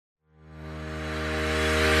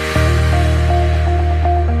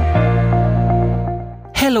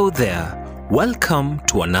there. Welcome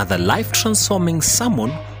to another life-transforming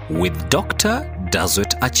sermon with Dr.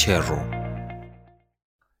 Dodzweit Achero.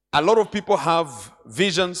 A lot of people have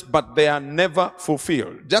visions, but they are never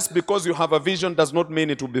fulfilled. Just because you have a vision does not mean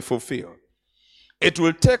it will be fulfilled. It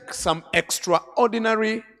will take some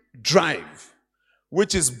extraordinary drive,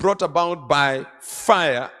 which is brought about by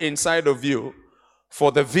fire inside of you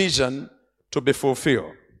for the vision to be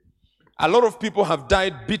fulfilled. A lot of people have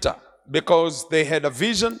died bitter because they had a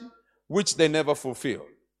vision which they never fulfilled.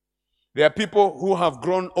 There are people who have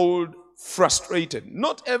grown old, frustrated.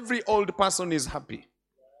 Not every old person is happy.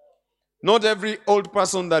 Not every old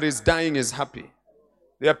person that is dying is happy.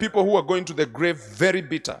 There are people who are going to the grave very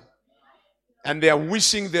bitter. And they are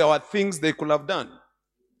wishing there were things they could have done,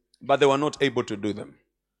 but they were not able to do them.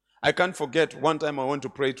 I can't forget one time I went to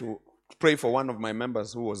pray for one of my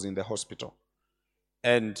members who was in the hospital.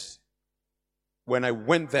 And when I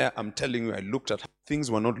went there, I'm telling you, I looked at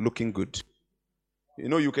things were not looking good. You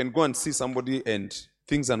know, you can go and see somebody and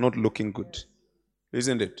things are not looking good.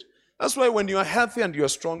 Isn't it? That's why when you are healthy and you are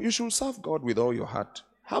strong, you should serve God with all your heart.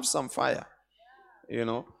 Have some fire, you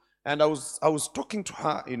know. And I was talking to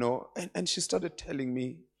her, you know, and she started telling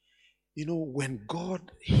me, you know, when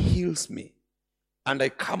God heals me and I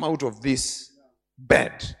come out of this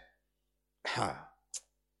bed,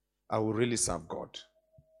 I will really serve God.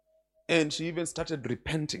 And she even started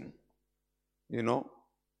repenting, you know,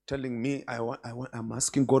 telling me I'm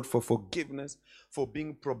asking God for forgiveness for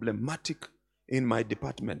being problematic in my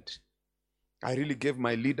department. I really gave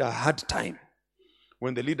my leader a hard time.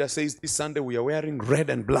 When the leader says, this Sunday we are wearing red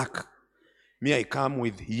and black, me, I come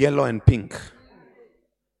with yellow and pink.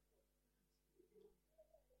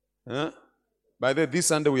 By the way, this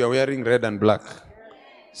Sunday we are wearing red and black,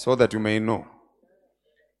 so that you may know.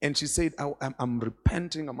 And she said, I'm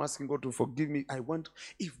repenting, I'm asking God to forgive me.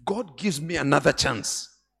 If God gives me another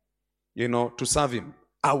chance, you know, to serve Him,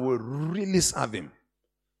 I will really serve Him.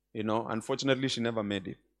 You know, unfortunately, she never made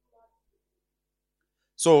it.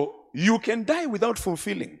 So, you can die without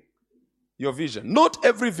fulfilling your vision. Not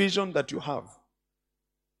every vision that you have,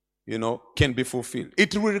 you know, can be fulfilled.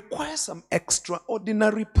 It will require some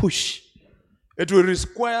extraordinary push. It will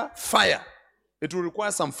require fire. It will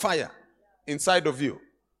require some fire inside of you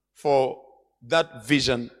for that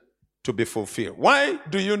vision to be fulfilled. Why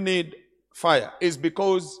do you need fire? It's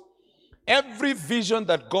because every vision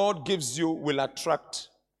that God gives you will attract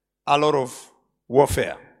a lot of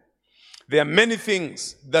warfare. There are many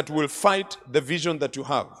things that will fight the vision that you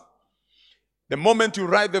have. The moment you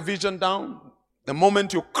write the vision down, the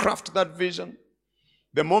moment you craft that vision,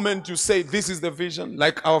 the moment you say this is the vision,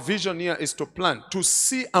 like our vision here is to plant, to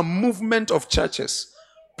see a movement of churches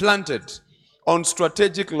planted on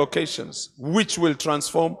strategic locations, which will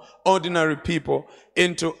transform ordinary people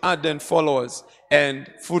into ardent followers and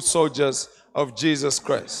foot soldiers of Jesus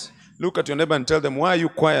Christ. Look at your neighbor and tell them, why are you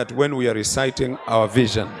quiet when we are reciting our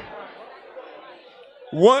vision?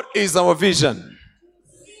 What is our vision?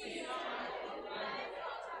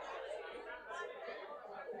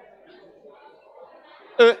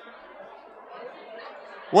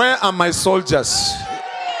 Where are my soldiers?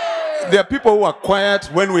 There are people who are quiet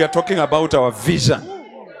when we are talking about our vision.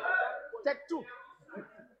 Take two.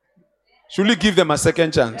 Should we give them a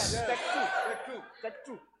second chance? Take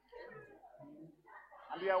two.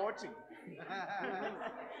 And we are watching.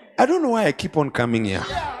 I don't know why I keep on coming here.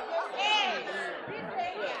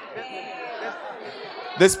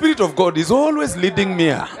 The Spirit of God is always leading me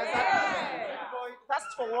here. Thirst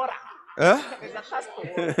for water. Huh? There's a thirst for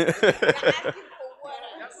water.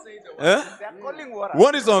 Huh? They are calling water.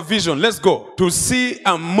 What is our vision? Let's go. To see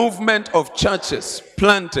a movement of churches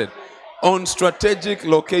planted on strategic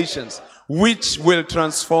locations, which will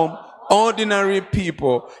transform ordinary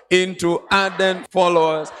people into ardent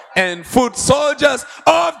followers and foot soldiers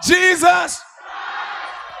of Jesus.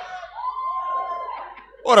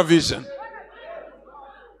 What a vision.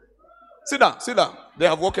 Sit down. They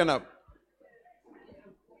have woken up.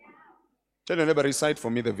 Tell your neighbor, recite for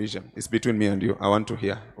me the vision. It's between me and you. I want to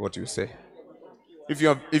hear what you say. If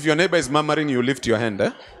your neighbor is murmuring, you lift your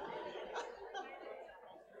hand.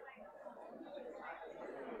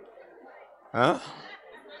 Huh?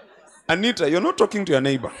 Anita, you're not talking to your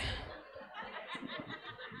neighbor.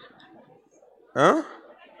 Huh?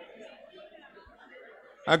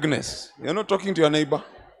 Agnes, you're not talking to your neighbor.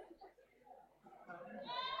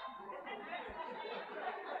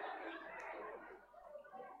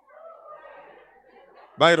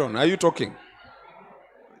 Byron, are you talking?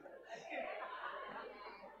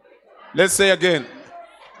 Let's say again.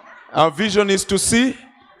 Our vision is to see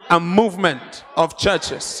a movement of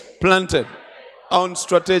churches planted on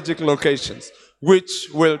strategic locations, which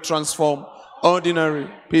will transform ordinary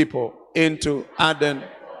people into ardent.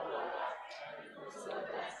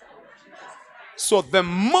 So the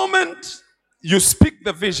moment you speak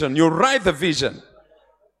the vision, you write the vision,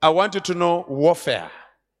 I want you to know warfare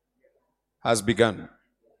has begun.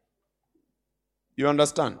 You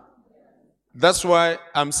understand? That's why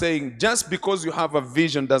I'm saying just because you have a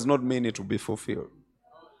vision does not mean it will be fulfilled.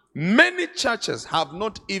 Many churches have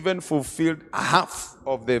not even fulfilled half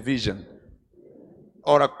of their vision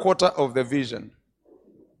or a quarter of the vision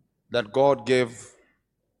that God gave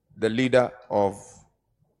the leader of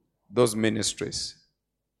those ministries.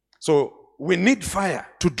 So we need fire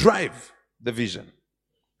to drive the vision,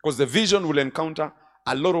 because the vision will encounter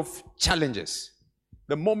a lot of challenges.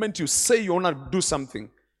 The moment you say you want to do something,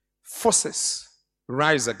 forces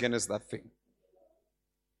rise against that thing.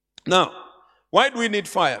 Now, why do we need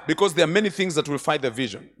fire? Because there are many things that will fight the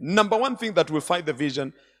vision. Number one thing that will fight the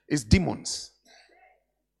vision is demons.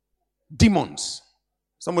 Demons.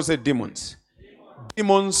 Someone say demons.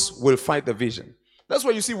 Demons will fight the vision. That's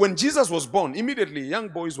why you see when Jesus was born, immediately young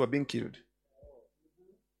boys were being killed.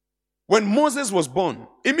 When Moses was born,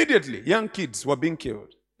 immediately young kids were being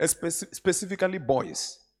killed, specifically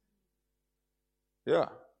boys. Yeah.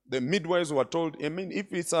 The midwives were told,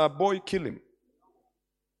 if it's a boy, kill him.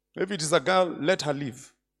 If it is a girl, let her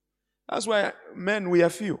live. That's why men, we are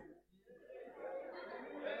few.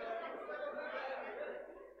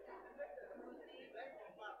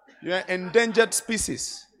 You are endangered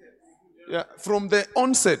species. Yeah. From the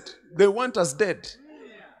onset, they want us dead.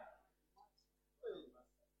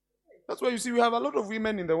 That's why you see we have a lot of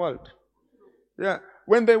women in the world. Yeah.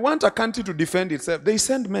 When they want a country to defend itself, they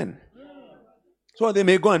send men. So they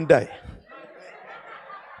may go and die.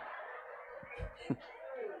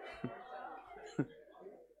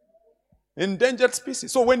 Endangered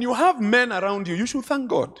species. So when you have men around you, you should thank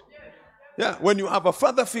God. Yeah. When you have a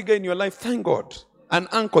father figure in your life, thank God. An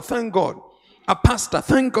uncle, thank God. A pastor,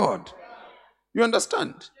 thank God. You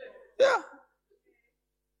understand? Yeah.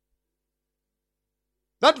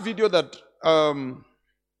 That video that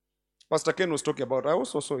Pastor Ken was talking about, I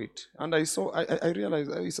also saw it. And I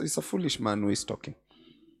realized it's a foolish man who is talking.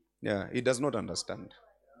 Yeah, he does not understand.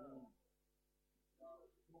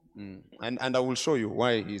 And I will show you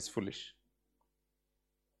why he is foolish.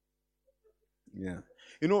 Yeah.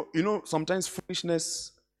 You know, sometimes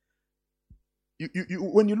foolishness,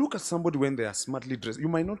 when you look at somebody when they are smartly dressed, you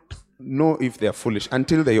might not know if they are foolish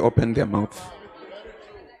until they open their mouth.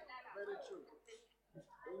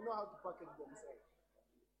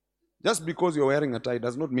 Just because you're wearing a tie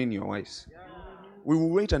does not mean you're wise. We will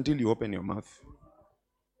wait until you open your mouth.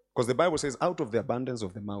 Because the Bible says, out of the abundance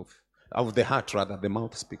of the mouth, of the heart rather, the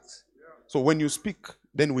mouth speaks. So when you speak,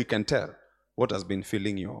 then we can tell what has been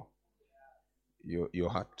filling your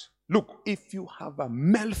heart. Look, if you have a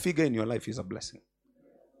male figure in your life, it's a blessing.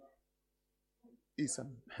 It's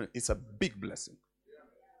a big blessing.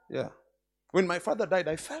 Yeah. When my father died,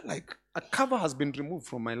 I felt like a cover has been removed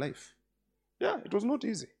from my life. Yeah, it was not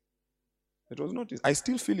easy. It was not easy. I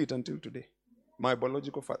still feel it until today. My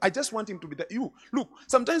biological father. I just want him to be there. You look,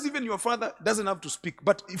 sometimes even your father doesn't have to speak,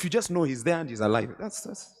 but if you just know he's there and he's alive,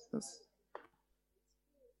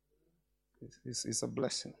 it's a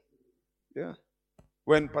blessing. Yeah.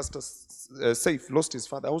 When Pastor Saif lost his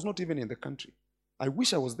father, I was not even in the country. I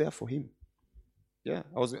wish I was there for him. Yeah,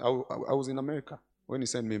 I was in America when he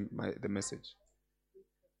sent me the message.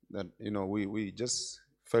 That we just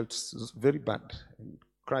felt very bad and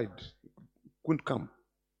cried. Couldn't come.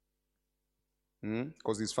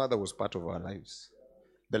 Because his father was part of our lives.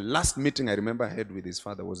 The last meeting I remember I had with his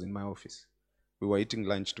father was in my office. We were eating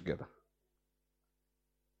lunch together.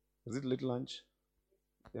 Was it late lunch?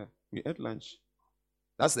 Yeah, we ate lunch.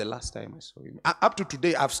 That's the last time I saw him. Up to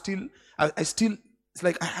today, I still, it's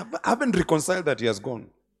like I haven't reconciled that he has gone.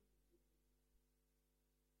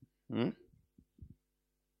 Then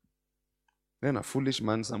a foolish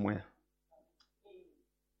man somewhere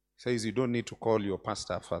says you don't need to call your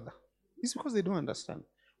pastor father. It's because they don't understand.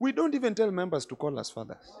 We don't even tell members to call us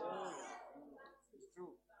fathers.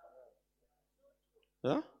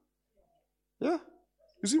 Yeah? Yeah.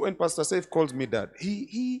 You see, when Pastor Saif calls me dad,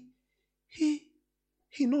 he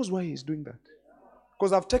knows why he's doing that.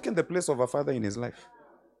 Because I've taken the place of a father in his life.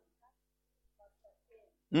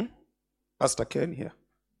 Pastor Ken here.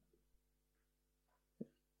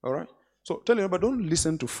 All right? So tell you, but don't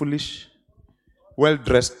listen to foolish,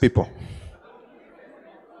 well-dressed people.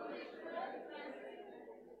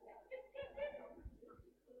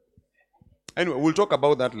 Anyway, we'll talk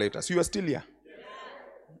about that later. So you are still here?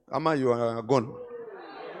 Ama, you are gone.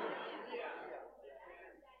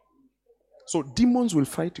 So demons will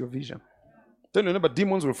fight your vision. Tell your neighbor,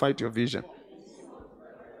 demons will fight your vision.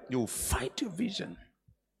 You will fight your vision.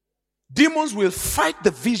 Demons will fight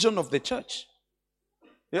the vision of the church.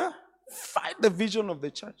 Yeah? Fight the vision of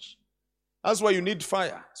the church. That's why you need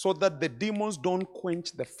fire, so that the demons don't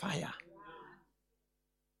quench the fire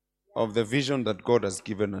of the vision that God has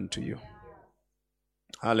given unto you.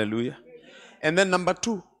 Hallelujah. And then number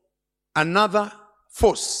 2, another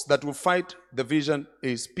force that will fight the vision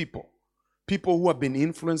is people. People who have been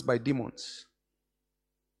influenced by demons.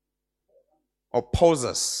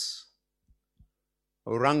 Opposers.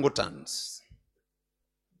 Orangutans.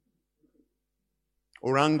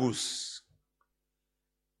 Orangus.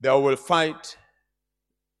 They will fight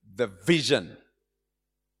the vision.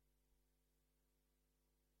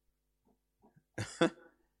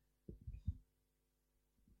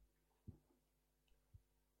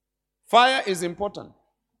 Fire is important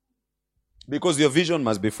because your vision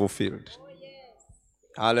must be fulfilled. Oh, yes.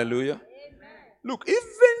 Hallelujah. Amen. Look,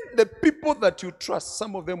 even the people that you trust,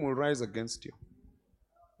 some of them will rise against you.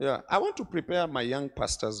 Yeah, I want to prepare my young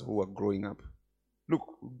pastors who are growing up. Look,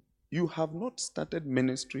 you have not started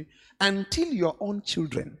ministry until your own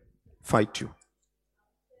children fight you.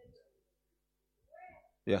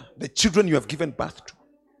 Yeah, the children you have given birth to.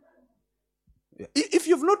 Yeah. If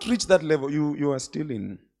you've not reached that level, you are still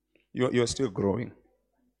in. You're still growing.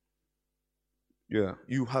 Yeah.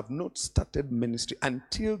 You have not started ministry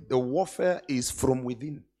until the warfare is from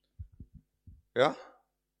within. Yeah.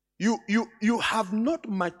 You have not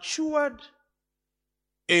matured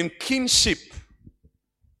in kinship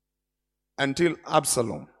until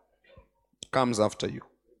Absalom comes after you.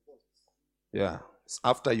 Yeah. It's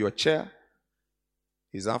after your chair,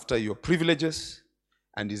 he's after your privileges,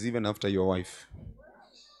 and he's even after your wife.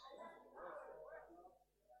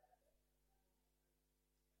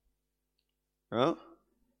 Huh?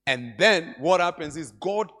 And then what happens is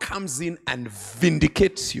God comes in and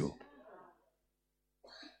vindicates you.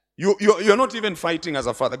 You're not even fighting as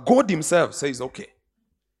a father. God himself says, okay,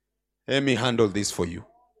 let me handle this for you.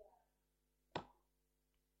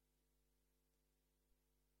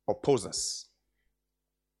 Opposers.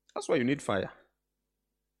 That's why you need fire.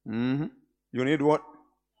 You need what?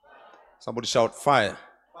 Somebody shout fire.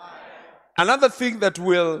 Another thing that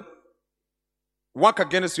will work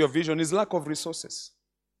against your vision is lack of resources.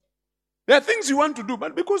 There are things you want to do,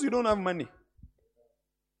 but because you don't have money,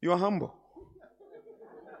 you are humble.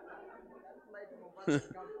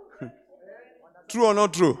 True or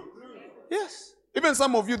not true? Yes. Even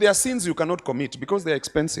some of you, there are sins you cannot commit because they are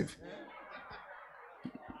expensive.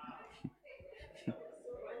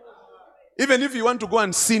 Even if you want to go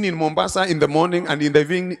and sin in Mombasa in the morning and in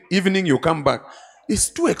the evening you come back, it's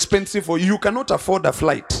too expensive for you. You cannot afford a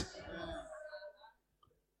flight.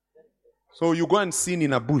 So you go and sin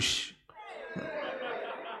in a bush.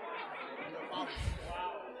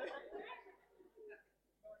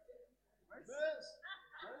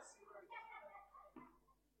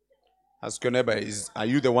 Ask your neighbor, are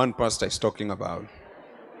you the one pastor is talking about?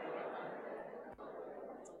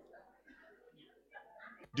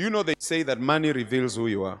 Do you know they say that money reveals who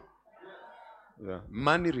you are? Yeah.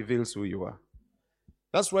 Money reveals who you are.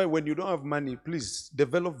 That's why when you don't have money, please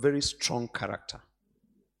develop very strong character.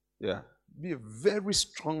 Yeah. Be a very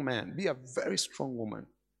strong man. Be a very strong woman.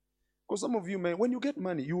 Because some of you men, when you get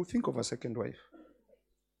money, you will think of a second wife.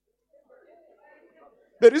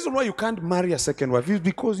 The reason why you can't marry a second wife is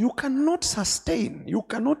because you cannot sustain. You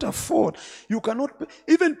cannot afford. You cannot,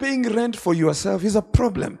 even paying rent for yourself is a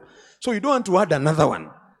problem. So you don't want to add another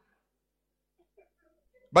one.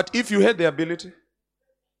 But if you had the ability,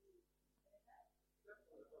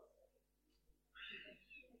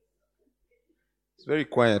 it's very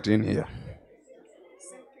quiet in here.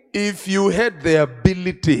 If you had the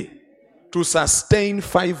ability to sustain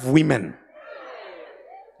 5 women,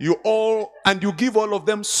 you give all of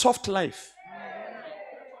them soft life.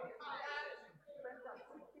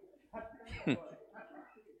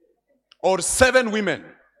 Or 7 women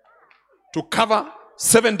to cover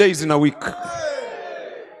 7 days in a week.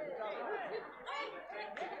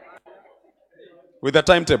 With a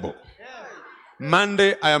timetable.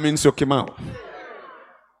 Monday, I am in Syokimau.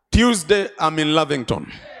 Tuesday, I'm in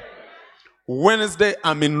Lavington. Wednesday,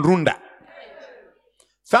 I'm in Runda.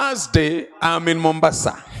 Thursday, I'm in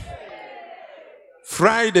Mombasa.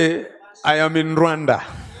 Friday, I am in Rwanda.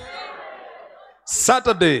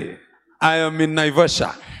 Saturday, I am in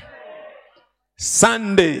Naivasha.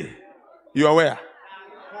 Sunday, you are where?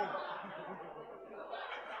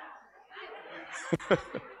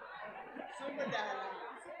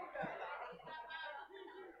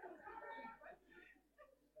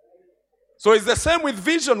 So it's the same with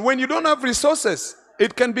vision. When you don't have resources,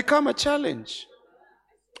 It can become a challenge.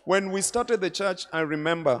 When we started the church, I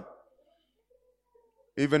remember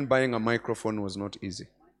even buying a microphone was not easy.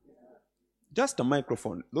 Just a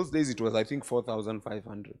microphone. Those days it was, I think,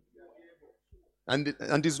 4,500. And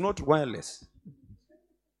it's not wireless.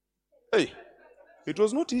 Hey, it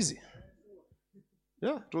was not easy.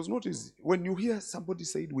 Yeah, it was not easy. When you hear somebody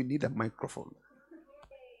say, we need a microphone.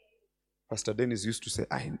 Pastor Dennis used to say,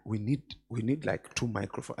 we need like 2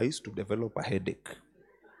 microphones. I used to develop a headache.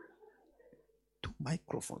 2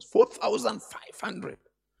 microphones, 4,500,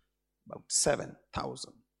 about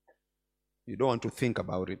 7,000. You don't want to think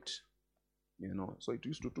about it, So it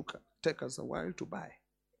used to take us a while to buy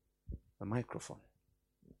a microphone.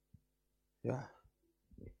 Yeah.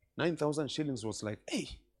 9,000 shillings was like, hey,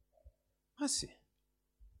 mercy.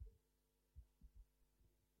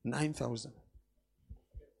 9,000.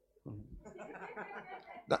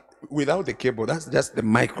 Without the cable, that's just the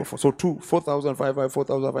microphone. So 4,500,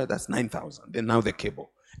 4,500, that's 9,000. Then now the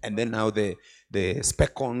cable. And then now the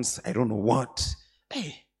spec-ons, I don't know what.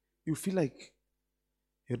 Hey, you feel like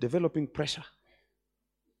you're developing pressure.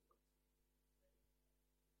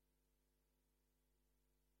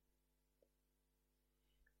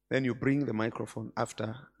 Then you bring the microphone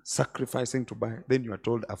after sacrificing to buy. Then you are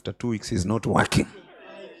told after 2 weeks it's not working.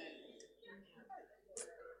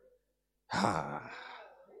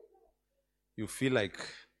 You feel like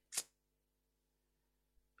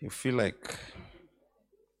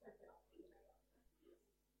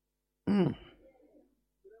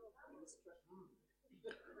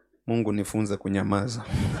Mungu nifunze kunyamaza.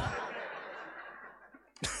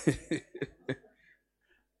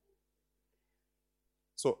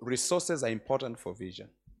 So resources are important for vision.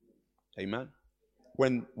 Amen.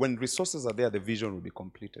 When resources are there, the vision will be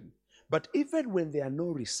completed. But even when there are no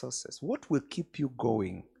resources, what will keep you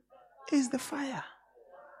going is the fire.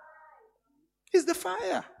 Is the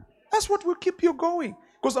fire. That's what will keep you going.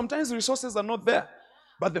 Because sometimes the resources are not there,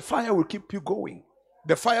 but the fire will keep you going.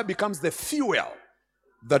 The fire becomes the fuel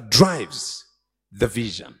that drives the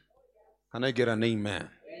vision. Can I get an amen?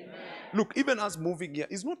 Amen. Look, even us moving here,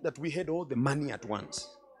 it's not that we had all the money at once.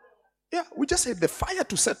 Yeah, we just had the fire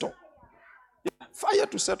to settle. Yeah, fire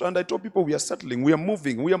to settle. And I told people we are settling, we are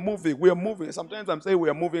moving, we are moving, we are moving. Sometimes I'm saying we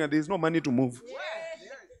are moving and there is no money to move. Yes.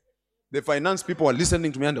 The finance people are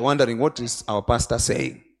listening to me and wondering, what is our pastor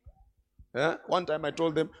saying? Yeah? One time I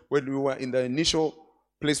told them, when we were in the initial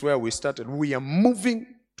place where we started, we are moving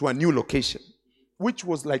to a new location, which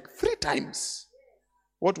was like 3 times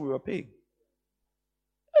what we were paying.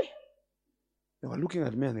 Hey. They were looking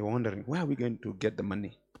at me and they were wondering, where are we going to get the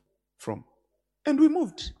money from? And we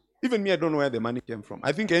moved. Even me, I don't know where the money came from.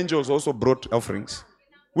 I think angels also brought offerings.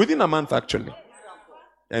 Within a month, actually.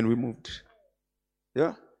 And we moved.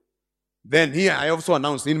 Yeah. Then here, I also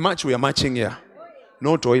announced, in March, we are marching here.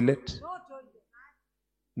 No toilet.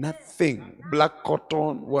 Nothing. Black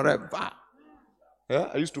cotton, whatever.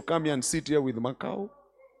 Yeah. I used to come here and sit here with Macau.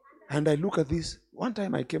 And I look at this. One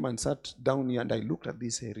time I came and sat down here and I looked at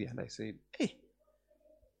this area and I said, hey,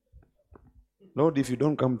 Lord, if you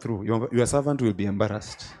don't come through, your servant will be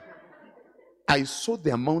embarrassed. I saw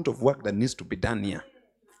the amount of work that needs to be done here.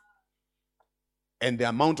 And the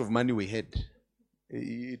amount of money we had.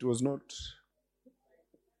 It was not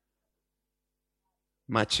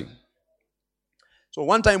matching. So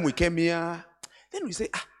one time we came here, then we say,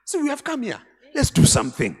 so we have come here. Let's do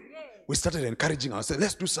something. We started encouraging ourselves.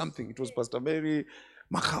 Let's do something. It was Pastor Mary,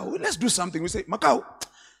 Macau. Let's do something. We say, Macau,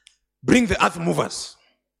 bring the earth movers.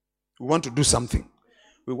 We want to do something.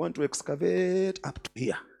 We want to excavate up to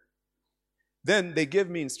here. Then they gave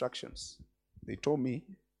me instructions. They told me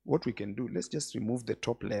what we can do. Let's just remove the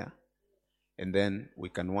top layer. And then we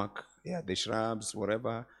can work, the shrubs,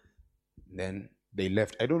 whatever. Then they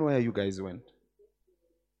left. I don't know where you guys went.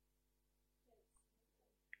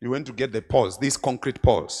 You went to get the poles, these concrete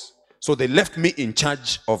poles. So they left me in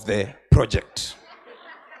charge of the project.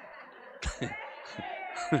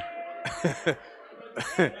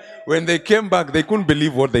 When they came back, they couldn't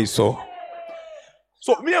believe what they saw.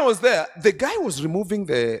 So me, I was there. The guy was removing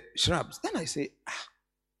the shrubs. Then I say,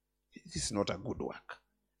 this is not a good work.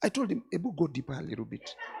 I told him, Ebu, go deeper a little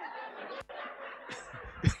bit.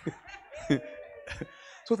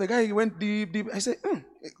 So the guy went deep. I said,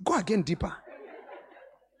 go again deeper.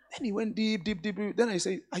 Then he went deep. Then I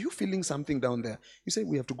say, are you feeling something down there? He said,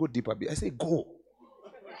 we have to go deeper. I say, go.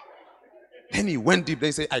 Then he went deep.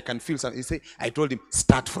 They say, I can feel something. He said, I told him,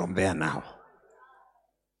 start from there now.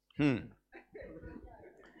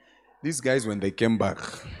 These guys, when they came back,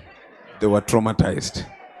 they were traumatized.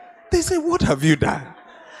 They say, what have you done?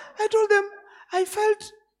 I told them, I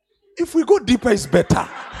felt if we go deeper, it's better.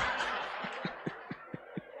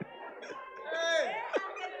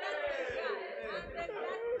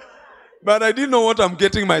 But I didn't know what I'm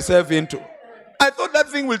getting myself into. I thought that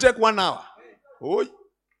thing will take 1 hour. Oh,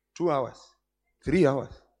 2 hours, 3 hours,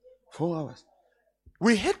 4 hours.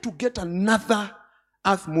 We had to get another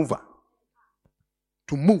earth mover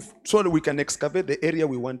to move so that we can excavate the area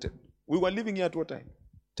we wanted. We were living here at what time?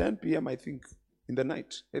 10 p.m., I think, in the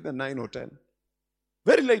night, either 9 or 10.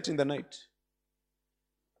 Very late in the night.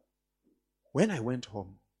 When I went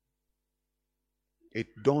home, it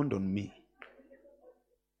dawned on me.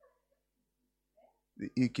 The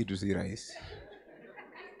iki to see rice.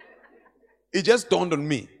 It just dawned on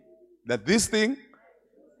me that this thing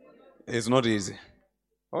is not easy.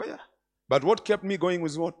 Oh yeah. But what kept me going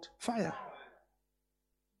was what? Fire.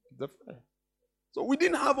 The fire. So we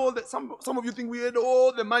didn't have all that. Some of you think we had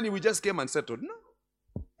all the money, we just came and settled. No.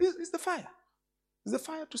 It's the fire. It's the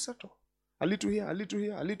fire to settle. A little here, a little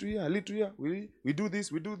here, a little here, a little here. We do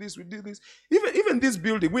this, we do this, we do this. Even this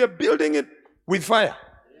building, we are building it with fire.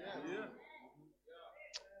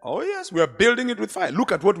 Oh yes, we are building it with fire.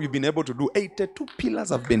 Look at what we've been able to do. 82 pillars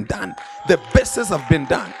have been done. The bases have been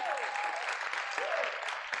done.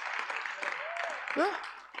 Yeah.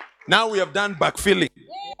 Now we have done backfilling.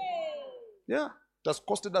 Yeah. It has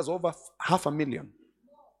costed us over 500,000.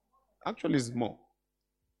 Actually, it's more.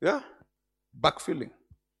 Yeah. Backfilling.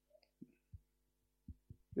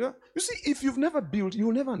 Yeah. You see, if you've never built, you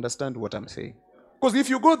will never understand what I'm saying. Because if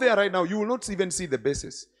you go there right now, you will not even see the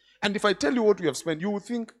basis. And if I tell you what we have spent, you will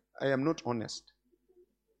think I am not honest.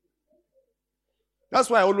 That's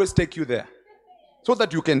why I always take you there. So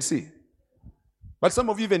that you can see. But some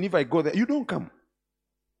of you, even if I go there, you don't come.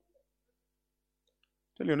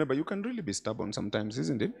 Tell your neighbor, you can really be stubborn sometimes,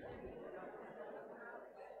 isn't it?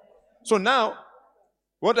 So now,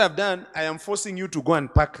 what I've done, I am forcing you to go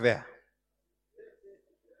and park there.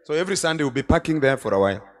 So every Sunday we'll be parking there for a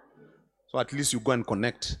while. So at least you go and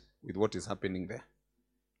connect with what is happening there.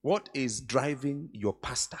 What is driving your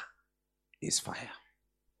pastor is fire.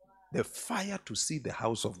 The fire to see the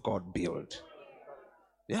house of God built.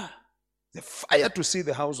 Yeah. The fire to see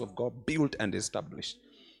the house of God built and established.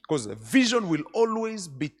 Because the vision will always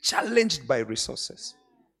be challenged by resources.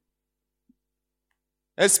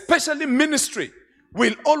 Especially ministry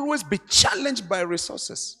will always be challenged by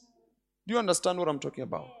resources. Do you understand what I'm talking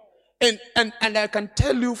about? And I can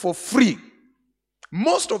tell you for free,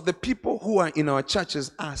 most of the people who are in our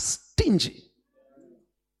churches are stingy.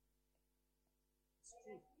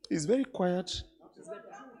 It's very quiet.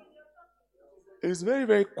 It's very,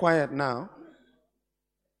 very quiet now.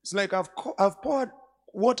 It's like I've poured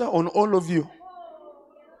water on all of you.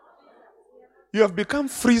 You have become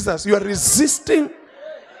freezers. You are resisting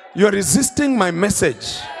my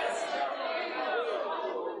message.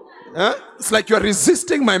 Huh? It's like you are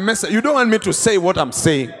resisting my message. You don't want me to say what I'm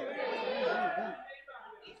saying.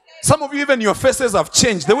 Some of you, even your faces have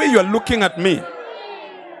changed. The way you are looking at me.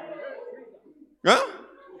 Huh?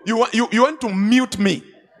 You want to mute me.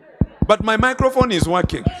 But my microphone is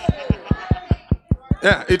working.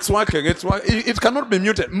 Yeah, it's working. It cannot be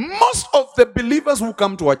muted. Most of the believers who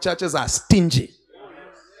come to our churches are stingy.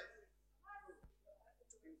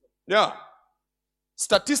 Yeah.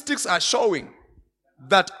 Statistics are showing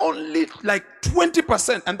that only like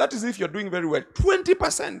 20%, and that is if you're doing very well,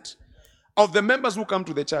 20% of the members who come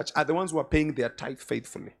to the church are the ones who are paying their tithe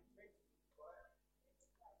faithfully.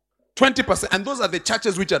 20%. And those are the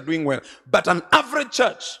churches which are doing well. But an average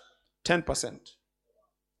church, 10%.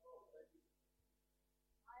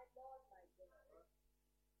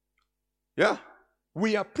 Yeah.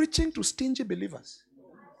 We are preaching to stingy believers.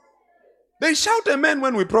 They shout amen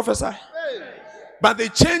when we prophesy. But they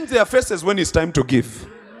change their faces when it's time to give.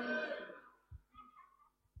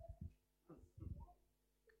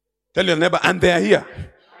 Tell your neighbor, and they are here.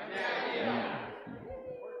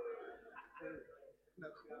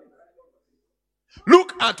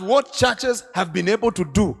 Look at what churches have been able to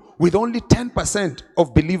do with only 10%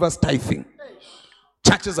 of believers tithing.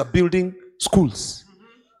 Churches are building schools.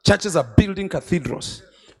 Churches are building cathedrals.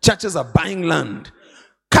 Churches are buying land.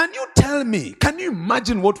 Can you tell me, can you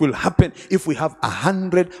imagine what will happen if we have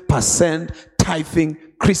 100% tithing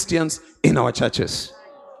Christians in our churches?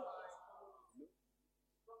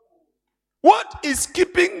 What is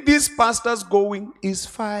keeping these pastors going is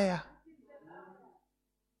fire.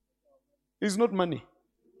 It's not money.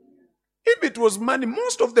 If it was money,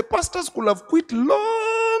 most of the pastors could have quit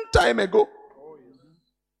long time ago.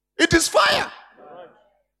 It is fire.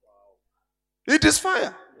 It is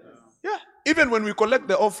fire. Yeah. Even when we collect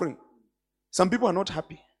the offering, some people are not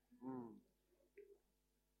happy.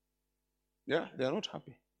 Yeah, they are not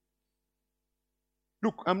happy.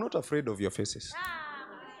 Look, I'm not afraid of your faces.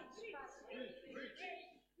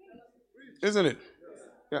 Isn't it?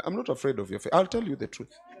 Yeah, I'm not afraid of your faith. I'll tell you the truth.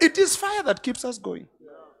 It is fire that keeps us going.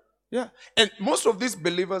 Yeah. And most of these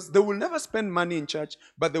believers, they will never spend money in church,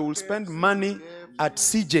 but they will spend money at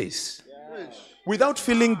CJ's without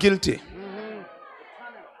feeling guilty.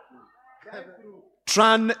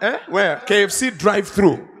 Where? KFC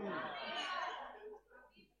drive-through.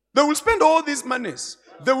 They will spend all these monies.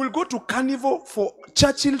 They will go to Carnival for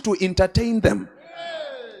Churchill to entertain them,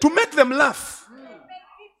 to make them laugh.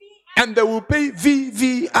 And they will pay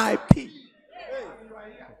VVIP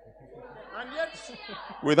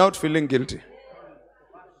without feeling guilty.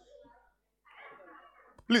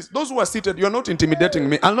 Please, those who are seated, you're not intimidating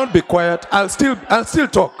me. I'll not be quiet. I'll still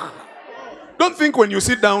talk. Don't think when you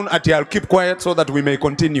sit down at I'll keep quiet so that we may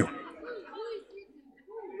continue.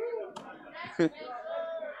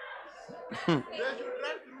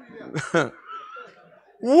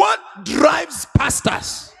 What drives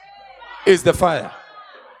pastors is the fire.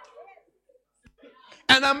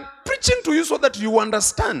 And I'm preaching to you so that you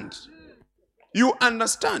understand. You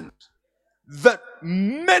understand that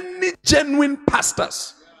many genuine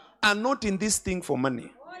pastors are not in this thing for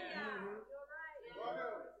money.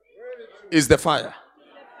 Is the fire.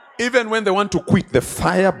 Even when they want to quit, the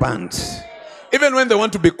fire burns. Even when they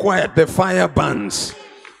want to be quiet, the fire burns.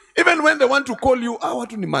 Even when they want to call you,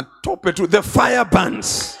 the fire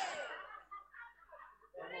burns.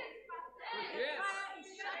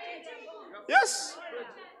 Yes.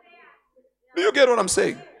 Do you get what I'm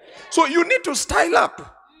saying? So you need to style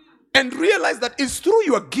up and realize that it's through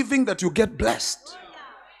your giving that you get blessed.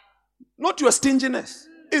 Not your stinginess.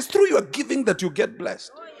 It's through your giving that you get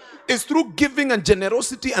blessed. It's through giving and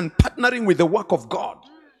generosity and partnering with the work of God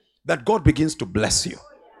that God begins to bless you.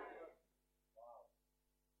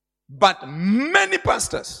 But many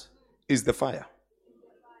pastors is the fire.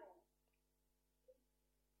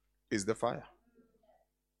 Is the fire.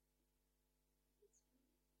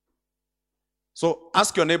 So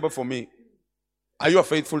ask your neighbor for me, are you a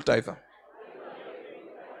faithful tither?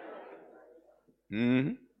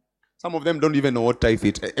 Mm-hmm. Some of them don't even know what tithe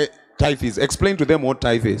is. Explain to them what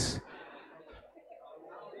tithe is.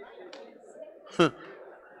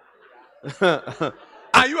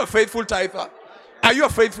 Are you a faithful tither? Are you a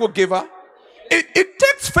faithful giver? It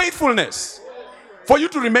takes faithfulness for you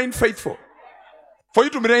to remain faithful. For you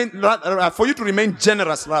to remain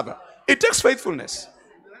generous, rather. It takes faithfulness.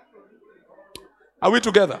 Are we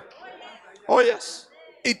together? Oh yes.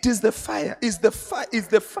 It is the fire. It's the fire. It's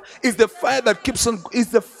the fire. It's the fire that keeps on.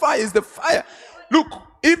 It's the fire. It's the fire. Look,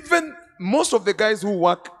 even most of the guys who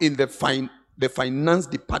work in the finance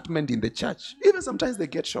department in the church, even sometimes they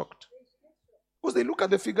get shocked. Because they look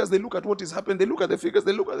at the figures, they look at what is happening, they look at the figures,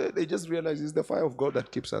 they just realize it's the fire of God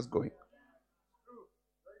that keeps us going.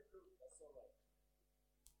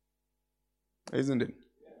 Isn't it?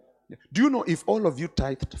 Yeah. Do you know if all of you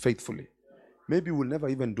tithed faithfully, maybe we'll never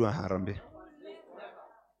even do a harambe.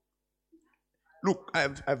 Look,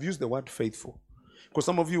 I've used the word faithful. Because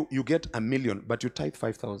some of you get 1 million, but you tithe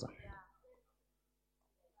 5,000.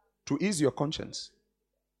 To ease your conscience.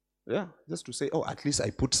 Yeah, just to say, oh, at least I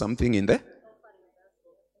put something in there.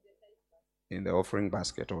 In the offering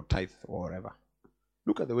basket or tithe or whatever.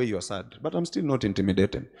 Look at the way you're sad. But I'm still not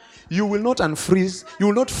intimidated. You will not unfreeze. You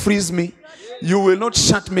will not freeze me. You will not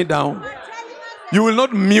shut me down. You will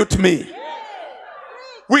not mute me.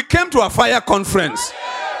 We came to a fire conference.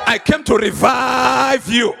 I came to revive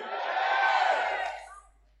you.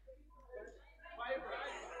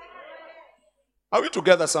 Are we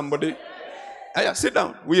together, somebody? Yeah, sit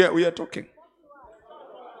down. We are talking.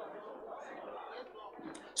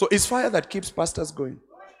 So it's fire that keeps pastors going.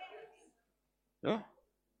 Yeah.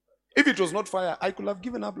 If it was not fire, I could have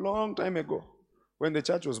given up long time ago when the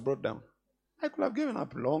church was brought down. I could have given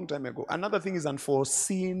up long time ago. Another thing is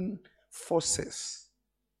unforeseen forces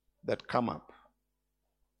that come up.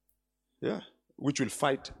 Yeah. Which will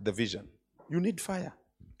fight the vision. You need fire.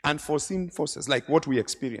 Unforeseen forces like what we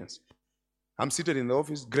experience. I'm seated in the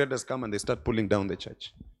office, graders come and they start pulling down the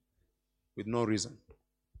church. With no reason.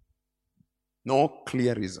 No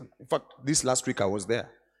clear reason. In fact, this last week I was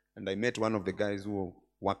there and I met one of the guys who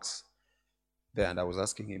works there and I was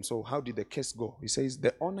asking him, so how did the case go? He says,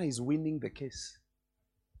 the owner is winning the case.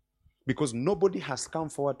 Because nobody has come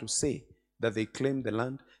forward to say that they claim the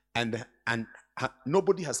land and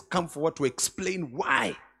nobody has come forward to explain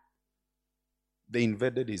why they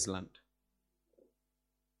invaded his land.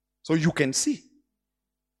 So you can see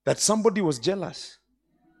that somebody was jealous.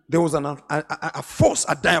 There was a force,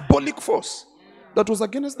 a diabolic force that was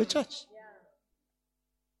against the church.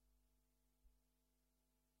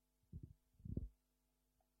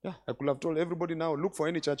 Yeah, I could have told everybody now, look for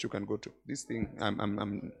any church you can go to. This thing,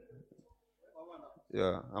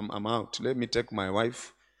 Yeah, I'm out. Let me take my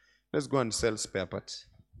wife. Let's go and sell spare parts.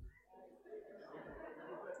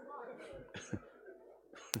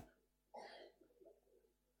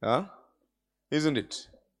 Huh? Isn't it?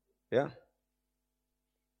 Yeah.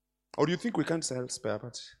 Or do you think we can't sell spare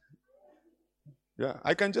parts? Yeah,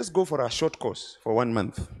 I can just go for a short course for 1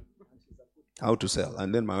 month. How to sell.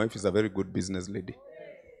 And then my wife is a very good business lady.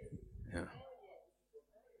 Yeah.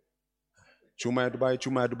 Chuma ya Dubai,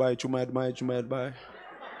 chuma ya Dubai, chuma ya Dubai, chuma ya Dubai.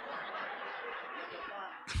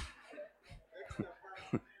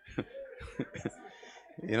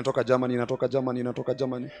 Inatoka Germany, inatoka Germany, inatoka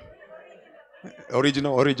Germany.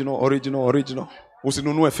 Original, original, original, original.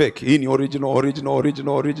 Usinunue fake. Hii ni original, original,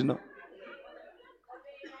 original, original.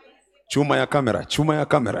 Chuma ya kamera, chuma ya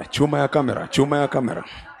kamera, chuma ya kamera, chuma ya kamera.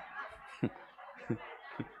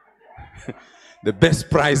 The best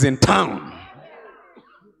price in town.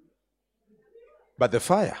 But the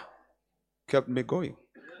fire kept me going.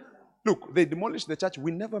 Look, they demolished the church.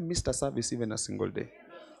 We never missed a service even a single day.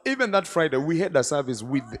 Even that Friday, we had a service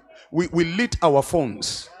with, we lit our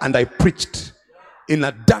phones and I preached in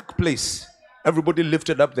a dark place. Everybody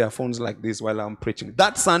lifted up their phones like this while I'm preaching.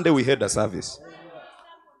 That Sunday, we had a service.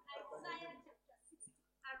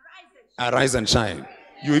 Arise and shine.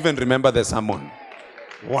 You even remember the sermon.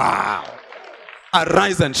 Wow.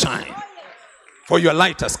 Arise and shine, for your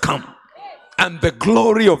light has come, and the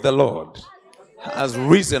glory of the Lord has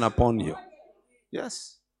risen upon you.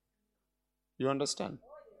 Yes. You understand?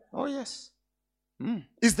 Oh, yes.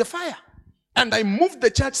 It's the fire. And I moved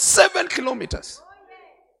the church 7 kilometers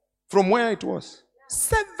from where it was.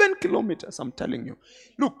 7 kilometers, I'm telling you.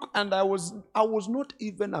 Look, and I was not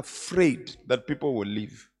even afraid that people will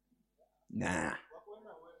leave. Nah.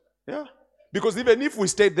 Yeah. Because even if we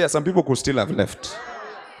stayed there, some people could still have left.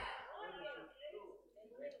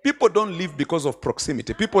 People don't live because of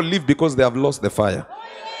proximity. People live because they have lost the fire.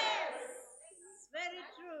 Very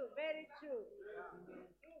true, very true.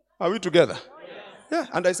 Are we together? Yeah.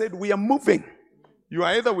 And I said, we are moving. You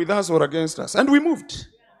are either with us or against us. And we moved.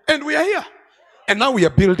 And we are here. And now we are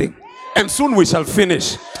building. And soon we shall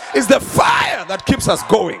finish. It's the fire that keeps us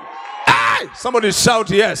going. Aye! Somebody shout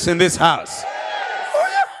yes in this house. Oh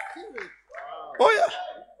yeah. Oh yeah.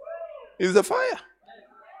 It's the fire.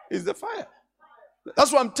 It's the fire.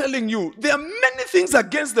 That's what I'm telling you. There are many things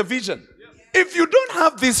against the vision. If you don't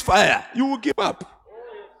have this fire, you will give up.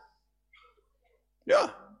 Yeah.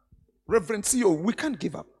 Reverend CEO, we can't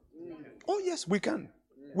give up. Oh yes, we can.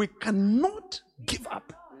 We cannot give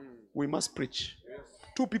up. We must preach.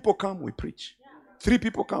 2 people come, we preach. 3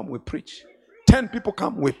 people come, we preach. 10 people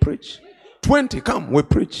come, we preach. 20 come, we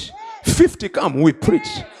preach. 50 come, we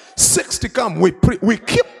preach. 60 come, we preach. We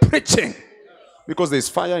keep preaching because there's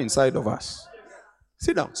fire inside of us.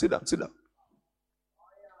 Sit down, sit down, sit down.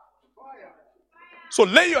 So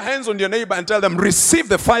lay your hands on your neighbor and tell them, receive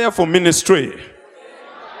the fire for ministry.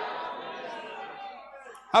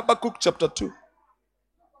 Habakkuk chapter 2.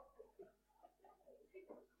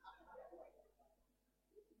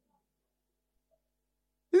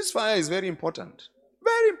 This fire is very important.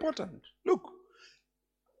 Very important. Look.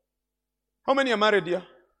 How many are married here?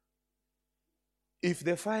 If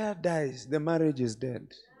the fire dies, the marriage is dead.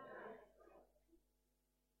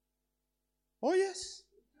 Oh, yes.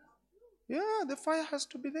 Yeah, the fire has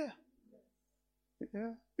to be there.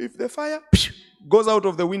 Yeah. If the fire goes out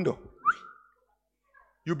of the window,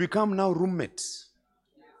 you become now roommates.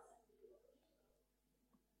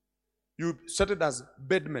 You started as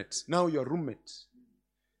bedmates. Now you're roommates.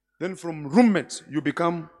 Then from roommates, you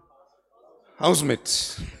become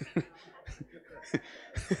housemates.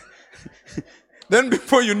 Then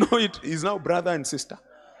before you know it, he's now brother and sister.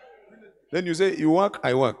 Then you say, you work,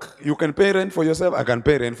 I work. You can pay rent for yourself, I can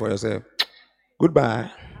pay rent for yourself.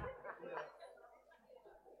 Goodbye.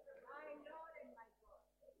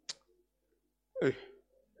 Hey.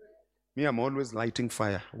 Me, I'm always lighting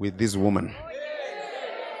fire with this woman.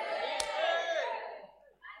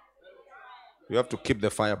 You have to keep the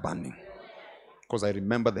fire burning. Because I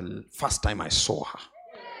remember the first time I saw her.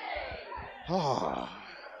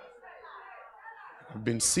 I've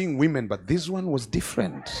been seeing women, but this one was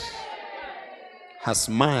different. Her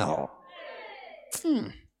smile.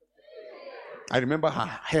 I remember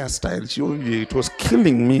her hairstyle. It was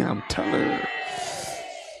killing me, I'm telling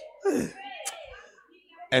you.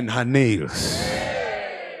 And her nails.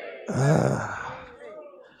 I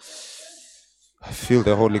feel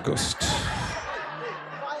the Holy Ghost.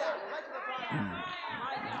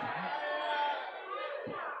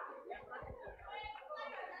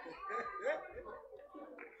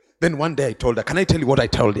 Then one day I told her, can I tell you what I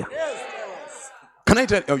told you? Yes, tell us. Can I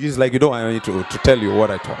tell you? He's like, you don't want me to tell you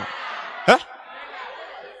what I told her. Huh?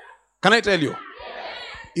 Can I tell you?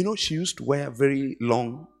 You know, she used to wear very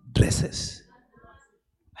long dresses.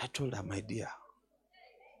 I told her, my dear,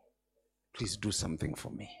 please do something for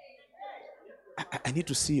me. I need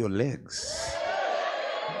to see your legs.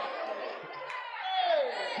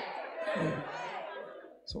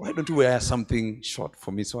 So why don't you wear something short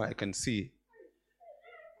for me so I can see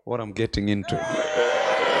what I'm getting into?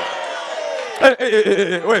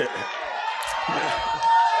 Hey, wait.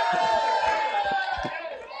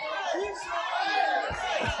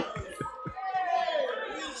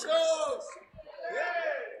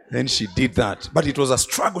 Then she did that. But it was a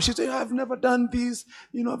struggle. She said, I've never done this.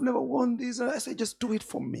 You know, I've never worn this. And I said, just do it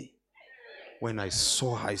for me. When I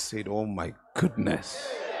saw her, I said, oh my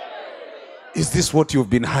goodness. Is this what you've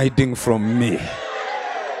been hiding from me?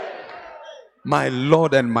 My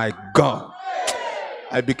Lord and my God.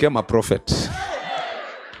 I became a prophet.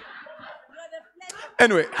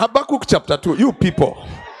 Anyway, Habakkuk chapter 2. You people,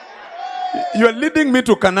 you are leading me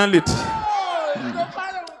to carnality.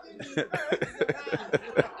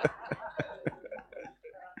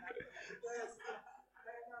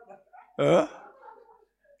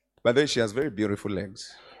 But then she has very beautiful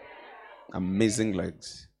legs. Amazing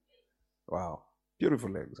legs. Wow.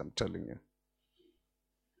 Beautiful legs, I'm telling you.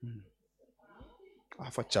 I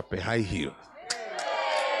have a chape high heel.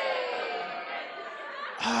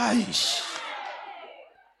 Aish.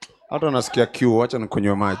 Hata nasikia kiu, wacha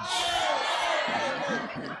nikunywe maji.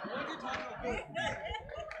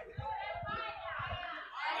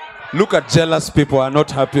 Look at jealous people who are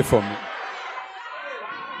not happy for me.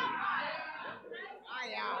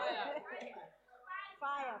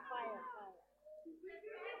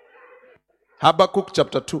 Habakkuk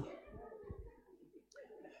chapter 2.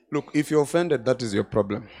 Look, if you're offended, that is your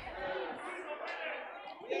problem.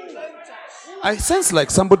 I sense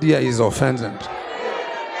like somebody here is offended.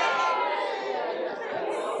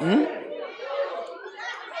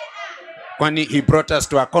 When he brought us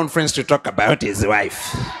to a conference to talk about his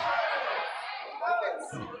wife.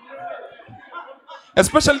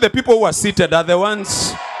 Especially the people who are seated are the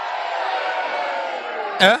ones.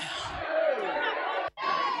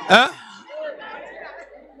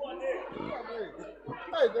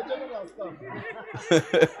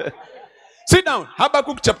 Sit down.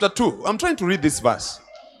 Habakkuk chapter 2. I'm trying to read this verse.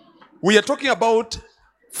 We are talking about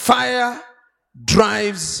fire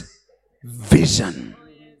drives vision.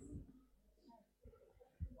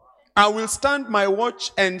 I will stand my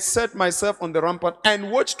watch and set myself on the rampart and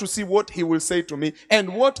watch to see what he will say to me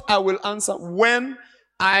and what I will answer when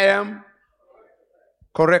I am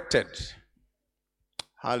corrected.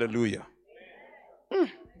 Hallelujah.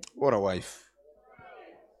 What a wife.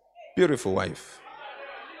 Beautiful wife.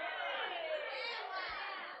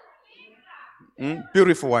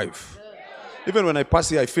 Beautiful wife. Even when I pass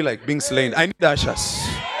here, I feel like being slain. I need ushers.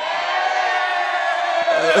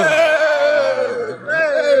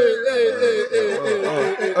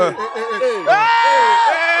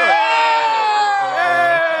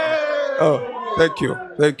 Oh, thank you.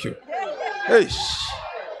 Thank you. Hey,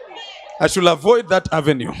 I should avoid that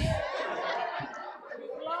avenue.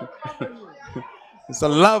 It's a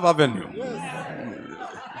love avenue.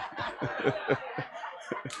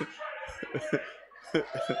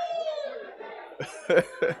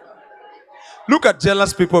 Look at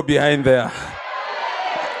jealous people behind there.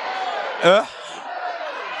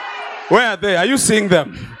 Where are they? Are you seeing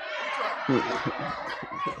them?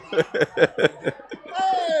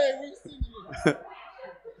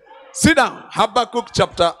 Sit down. Habakkuk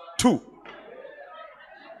chapter 2.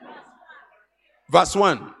 Verse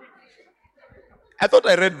 1. I thought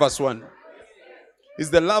I read verse 1. It's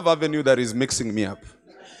the love avenue that is mixing me up.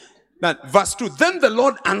 Now, verse 2. Then the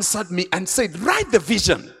Lord answered me and said, write the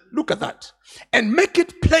vision. Look at that. And make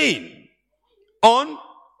it plain on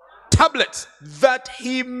tablets that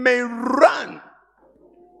he may run.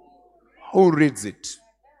 Who reads it?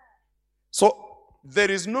 So, there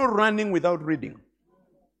is no running without reading.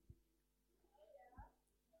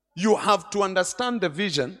 You have to understand the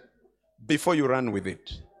vision before you run with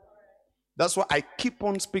it. That's why I keep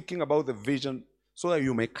on speaking about the vision so that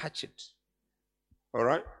you may catch it. All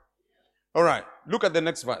right? All right. Look at the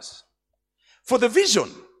next verse. For the vision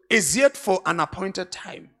is yet for an appointed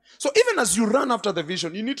time. So even as you run after the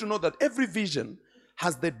vision, you need to know that every vision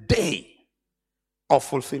has the day of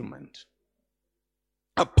fulfillment.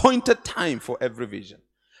 Appointed time for every vision.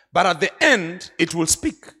 But at the end, it will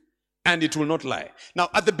speak and it will not lie. Now,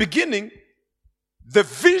 at the beginning, the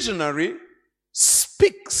visionary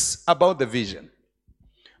speaks about the vision.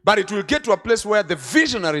 But it will get to a place where the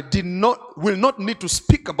visionary will not need to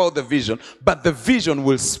speak about the vision, but the vision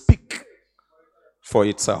will speak for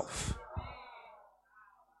itself.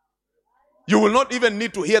 You will not even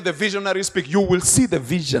need to hear the visionary speak. You will see the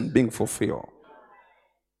vision being fulfilled.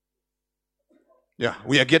 Yeah,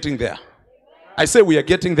 we are getting there. I say we are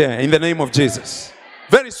getting there in the name of Jesus.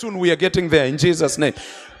 Very soon we are getting there in Jesus' name.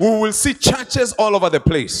 We will see churches all over the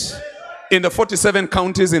place. In the 47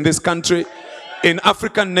 counties in this country, in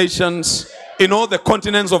African nations, in all the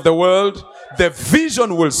continents of the world, the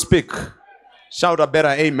vision will speak. Shout a better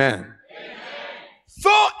amen.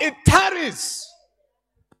 Though it tarries,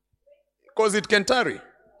 because it can tarry,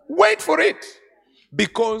 wait for it,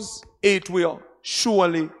 because it will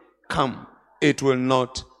surely come. It will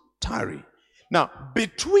not tarry. Now,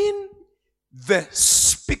 between the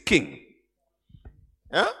speaking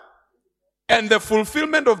and the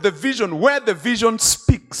fulfillment of the vision, where the vision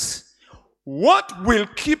speaks, what will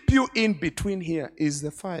keep you in between here is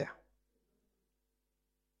the fire.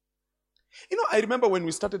 You know, I remember when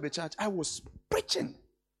we started the church, I was preaching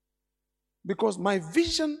because my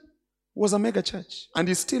vision was a mega church and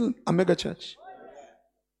is still a mega church.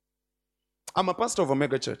 I'm a pastor of a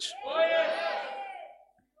mega church.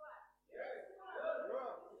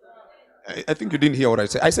 I think you didn't hear what I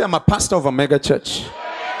said. I say I'm a pastor of a mega church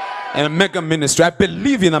and a mega ministry. I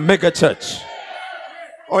believe in a mega church.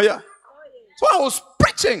 Oh yeah. So I was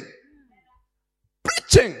preaching.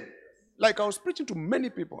 Like I was preaching to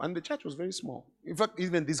many people, and the church was very small. In fact,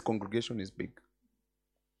 even this congregation is big.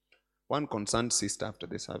 One concerned sister after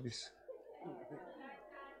the service.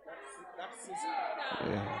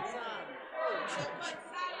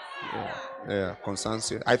 Yeah, concerned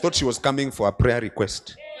sister. I thought she was coming for a prayer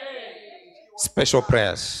request. Special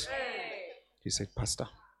prayers. He said, Pastor,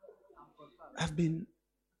 I've been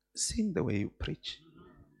seeing the way you preach,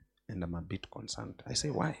 and I'm a bit concerned. I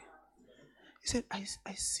say, why? He said,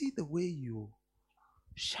 I see the way you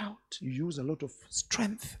shout, you use a lot of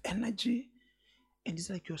strength, energy, and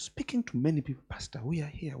it's like you're speaking to many people. Pastor, we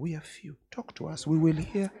are here, we are few. Talk to us, we will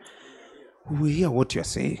hear what you're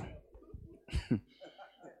saying.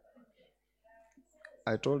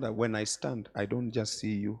 I told her, when I stand, I don't just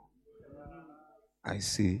see you, I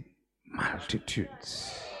see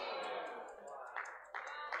multitudes.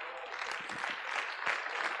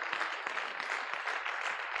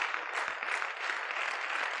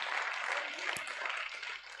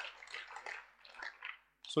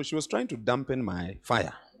 So she was trying to dampen my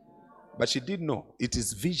fire. But she did know it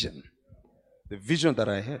is vision. The vision that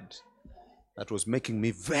I had that was making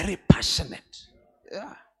me very passionate.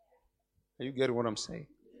 Yeah. Are you getting what I'm saying?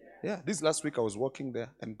 Yeah. This last week I was walking there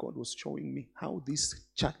and God was showing me how this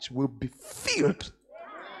church will be filled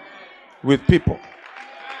with people.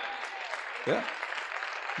 Yeah.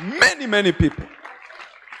 Many, many people.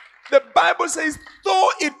 The Bible says, though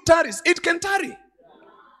it tarries, it can tarry.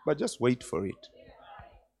 But just wait for it.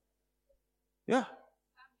 Yeah.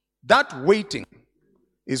 That waiting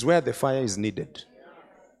is where the fire is needed.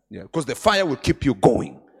 Yeah, because the fire will keep you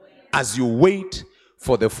going as you wait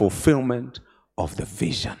for the fulfillment of the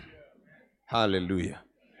vision. Hallelujah.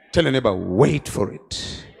 Tell your neighbor, wait for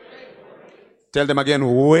it. Tell them again,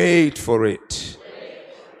 wait for it.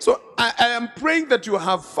 So I am praying that you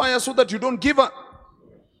have fire so that you don't give up.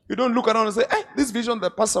 You don't look around and say, hey, this vision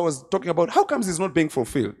the pastor was talking about, how comes it's not being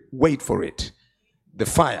fulfilled? Wait for it. The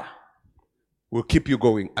fire will keep you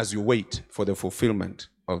going as you wait for the fulfillment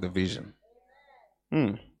of the vision.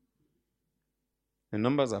 The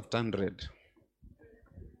numbers have turned red.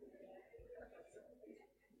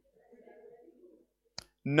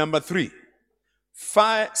 Number 3,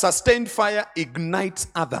 sustained fire ignites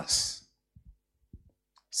others.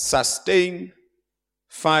 Sustained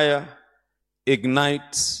fire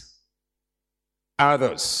ignites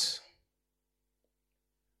others.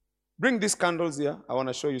 Bring these candles here. I want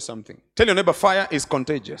to show you something. Tell your neighbor, fire is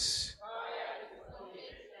contagious.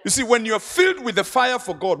 You see, when you're filled with the fire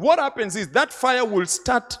for God, what happens is that fire will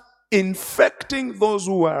start infecting those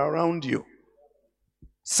who are around you.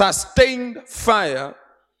 Sustained fire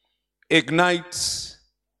ignites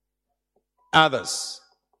others.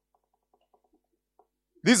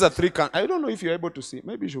 These are 3 candles. I don't know if you're able to see.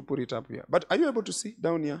 Maybe you should put it up here. But are you able to see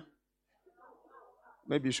down here?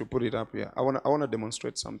 Maybe you should put it up here. I want to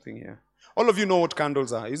demonstrate something here. All of you know what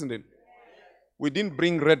candles are, isn't it? We didn't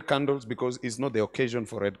bring red candles because it's not the occasion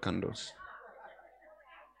for red candles.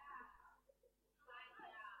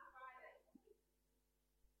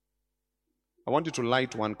 I want you to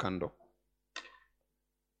light one candle.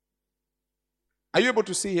 Are you able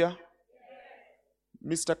to see here?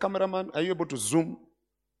 Mr. Cameraman, are you able to zoom?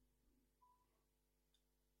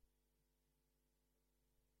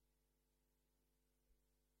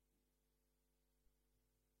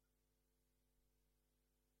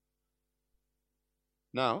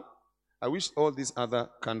 Now, I wish all these other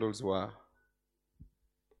candles were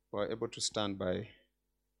who are able to stand by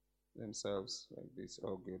themselves like this.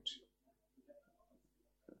 Oh, good.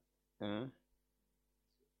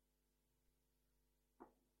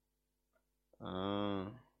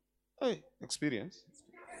 Hey, experience.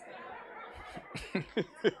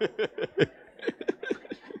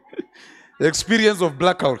 The experience of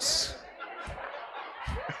blackouts.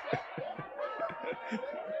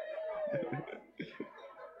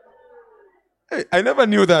 Hey, I never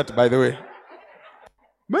knew that, by the way.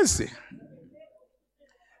 Mercy.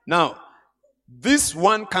 Now, this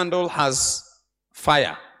one candle has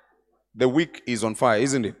fire. The wick is on fire,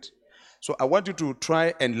 isn't it? So I want you to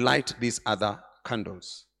try and light these other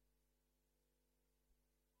candles.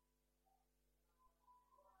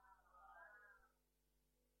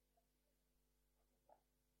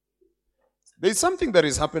 There is something that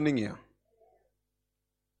is happening here.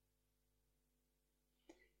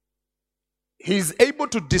 He's able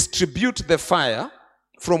to distribute the fire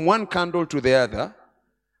from one candle to the other,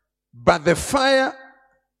 but the fire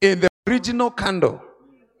in the original candle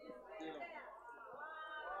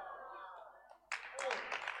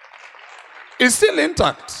is still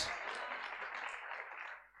intact.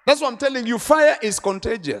 That's what I'm telling you. Fire is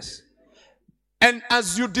contagious. And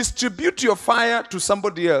as you distribute your fire to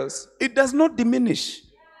somebody else, it does not diminish.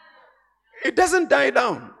 It doesn't die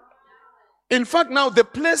down. In fact, now the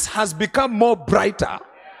place has become more brighter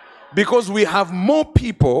because we have more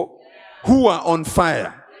people who are on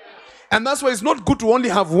fire. And that's why it's not good to only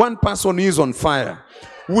have one person who is on fire.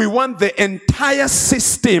 We want the entire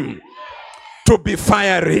system to be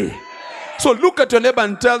fiery. So look at your neighbor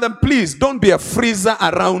and tell them, please don't be a freezer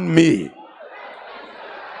around me.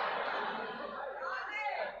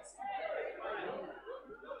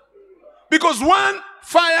 Because one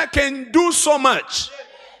fire can do so much.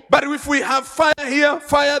 But if we have fire here,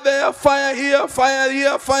 fire there, fire here, fire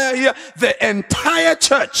here, fire here, the entire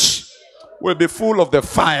church will be full of the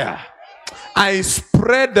fire. I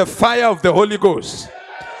spread the fire of the Holy Ghost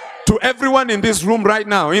to everyone in this room right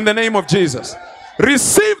now in the name of Jesus.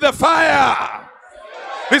 Receive the fire.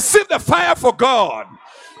 Receive the fire for God.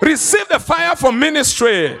 Receive the fire for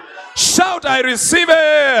ministry. Shout, I receive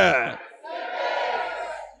it.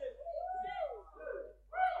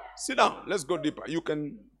 Sit down. Let's go deeper. You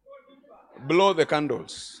can blow the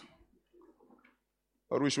candles.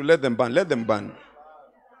 Or we should let them burn. Let them burn.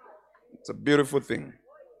 It's a beautiful thing.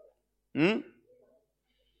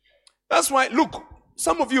 That's why, look,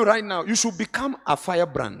 some of you right now, you should become a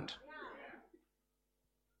firebrand.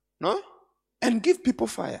 No? And give people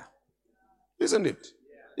fire. Isn't it?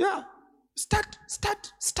 Yeah.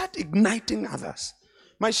 Start igniting others.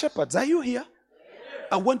 My shepherds, are you here?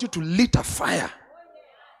 I want you to light a fire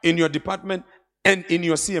in your department and in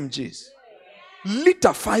your CMGs. Lit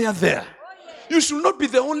a fire there. You should not be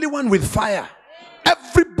the only one with fire.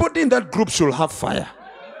 Everybody in that group should have fire.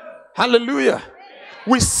 Hallelujah.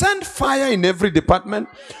 We send fire in every department.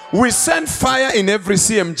 We send fire in every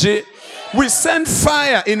CMG. We send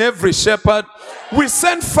fire in every shepherd. We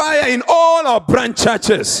send fire in all our branch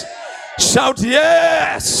churches. Shout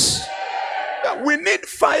yes. Yeah, we need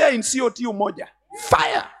fire in COT Umoja.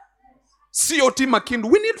 Fire. COT Makindu.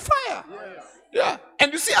 We need fire. Yes. Yeah.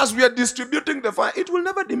 And you see, as we are distributing the fire, it will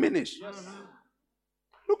never diminish. Yes.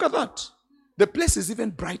 Look at that. The place is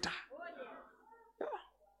even brighter. Yeah.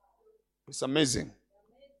 It's amazing.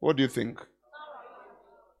 What do you think?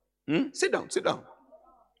 Sit down, sit down.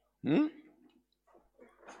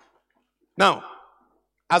 Now,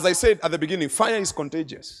 as I said at the beginning, fire is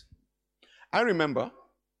contagious. I remember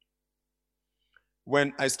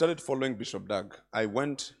when I started following Bishop Doug, I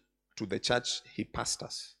went to the church he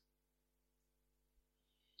pastors.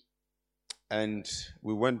 And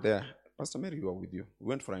we went there. Pastor Mary, you were with you. We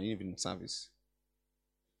went for an evening service.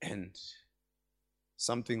 And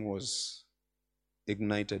something was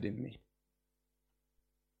ignited in me.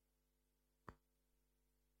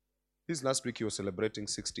 This last week he was celebrating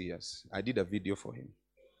 60 years. I did a video for him.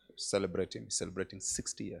 Celebrating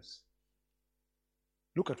 60 years.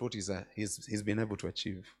 Look at what he's been able to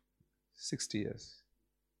achieve. 60 years.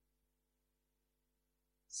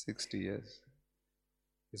 60 years.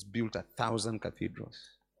 He's built 1,000 cathedrals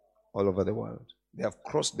all over the world. They have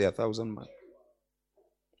crossed their 1,000 mark.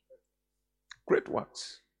 Great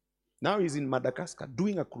works. Now he's in Madagascar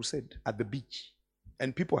doing a crusade at the beach.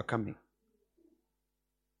 And people are coming.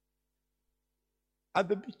 At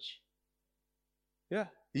the beach. Yeah.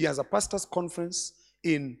 He has a pastor's conference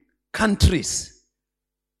in countries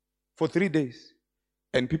for 3 days.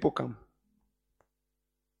 And people come.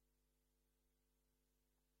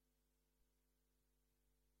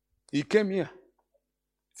 He came here.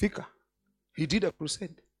 Thika. He did a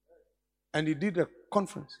crusade. And he did a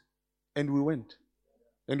conference. And we went.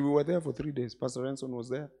 And we were there for 3 days. Pastor Ranson was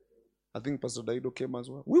there. I think Pastor Daido came as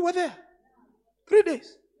well. We were there. 3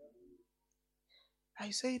 days. I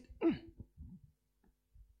said,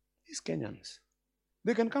 these Kenyans,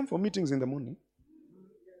 they can come for meetings in the morning.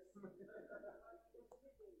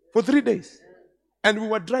 For 3 days. And we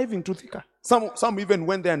were driving to Thika. Some even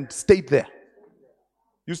went there and stayed there.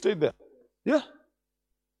 You stayed there? Yeah.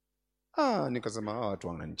 Nikasema watu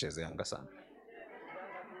wananichezeanga sana.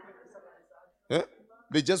 Yeah?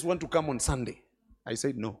 They just want to come on Sunday. I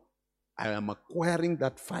said no. I am acquiring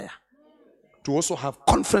that fire to also have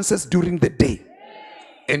conferences during the day.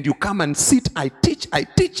 And you come and sit, I teach, I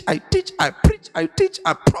preach, I teach,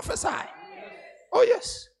 I prophesy. Oh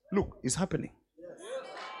yes. Look, it's happening.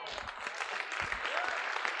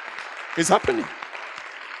 It's happening.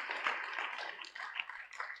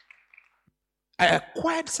 I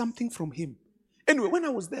acquired something from him. Anyway, when I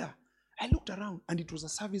was there, I looked around and it was a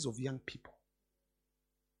service of young people.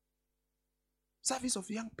 Service of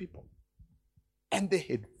young people. And they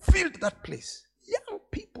had filled that place. Young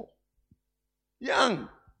people. Young.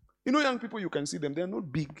 You know young people, you can see them. They are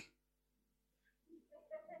not big.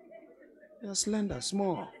 They are slender,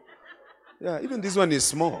 small. Yeah, even this one is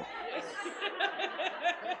small.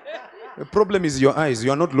 The problem is your eyes.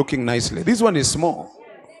 You are not looking nicely. This one is small.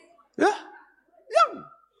 Yeah. Young.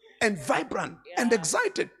 And vibrant. And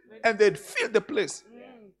excited. And they'd filled the place.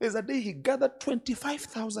 There's a day he gathered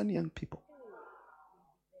 25,000 young people.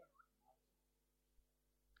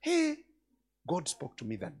 Hey, God spoke to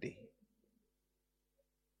me that day.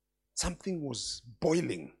 Something was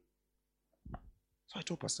boiling. So I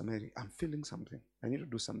told Pastor Mary, I'm feeling something. I need to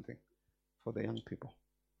do something for the young people.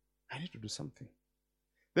 I need to do something.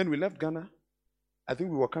 Then we left Ghana. I think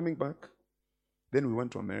we were coming back. Then we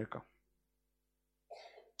went to America.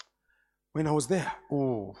 When I was there,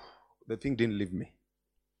 the thing didn't leave me.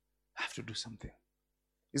 I have to do something.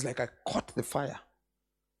 It's like I caught the fire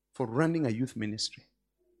for running a youth ministry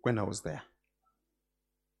when I was there.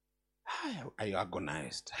 I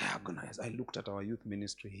agonized. I looked at our youth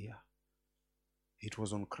ministry here. It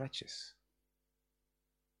was on crutches.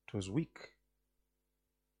 It was weak.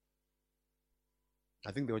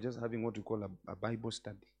 I think they were just having what we call a Bible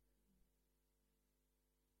study.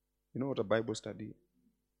 You know what a Bible study is?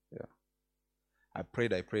 Yeah. I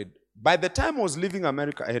prayed. By the time I was leaving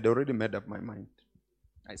America, I had already made up my mind.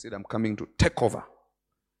 I said, I'm coming to take over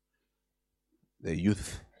the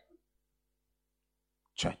youth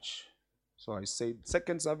church. So I said,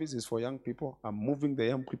 second service is for young people. I'm moving the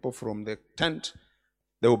young people from the tent.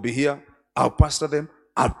 They will be here. I'll pastor them.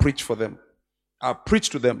 I'll preach for them. I'll preach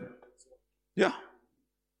to them. Yeah.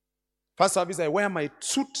 First service, I wear my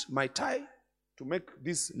suit, my tie, to make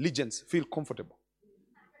these legions feel comfortable.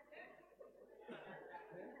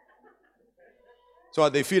 So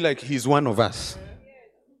they feel like he's one of us.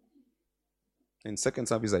 In second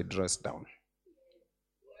service, I dressed down.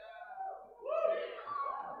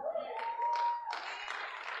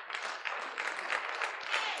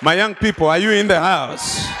 My young people, are you in the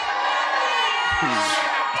house?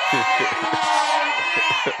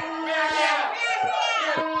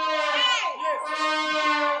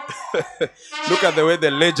 Look at the way the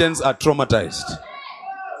legends are traumatized.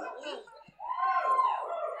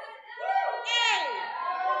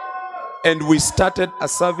 And we started a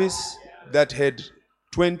service that had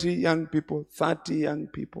 20 young people, 30 young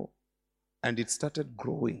people. And it started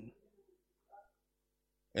growing.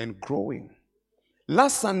 And growing.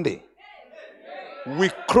 Last Sunday, we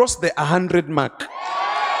crossed the 100 mark.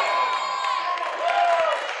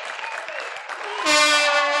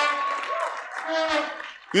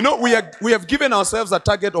 You know, we have given ourselves a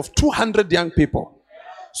target of 200 young people.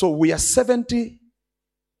 So we are 70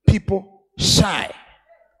 people shy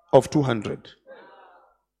of 200.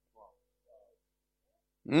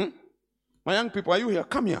 My young people, are you here?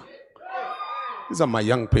 Come here. These are my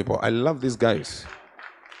young people. I love these guys.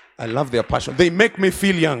 I love their passion. They make me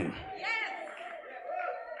feel young.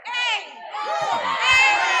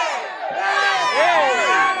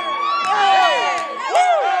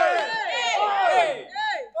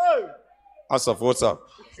 Asaf, what's up?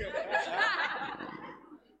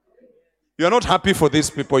 You're not happy for these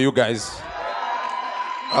people, you guys.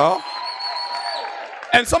 Oh?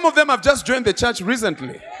 And some of them have just joined the church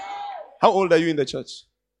recently. How old are you in the church?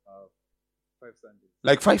 5 Sundays.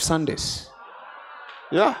 Like 5 Sundays.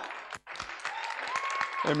 Yeah.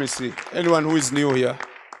 Let me see. Anyone who is new here?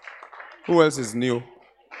 Who else is new?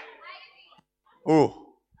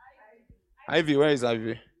 Oh. Ivy, where is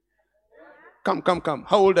Ivy? Come.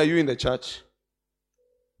 How old are you in the church?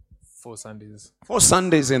 4 Sundays. 4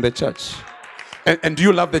 Sundays in the church. And do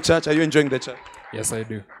you love the church? Are you enjoying the church? Yes, I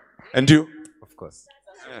do. And you? Of course.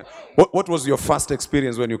 What was your first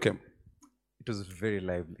experience when you came? It was very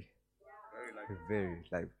lively. Very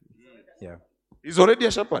lively. Yeah. He's already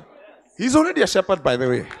a shepherd. He's already a shepherd, by the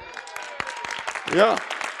way. Yeah.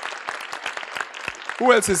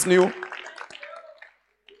 Who else is new?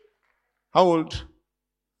 How old?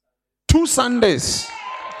 2 Sundays.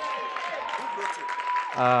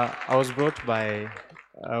 I was brought by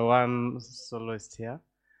one soloist here,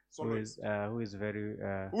 who is very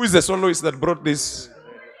Who is the soloist that brought this?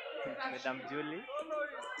 Madam Julie.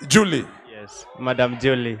 Julie. Yes, Madam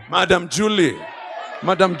Julie. Madam Julie.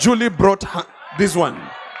 Madam Julie brought this one.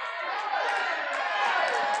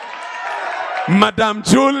 Madam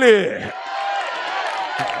Julie.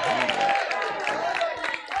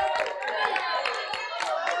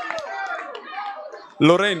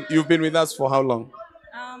 Lorraine, you've been with us for how long?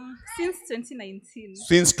 Since 2019.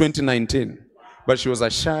 Since 2019. But she was a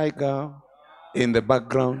shy girl in the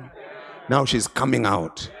background. Now she's coming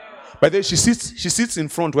out. But then she sits in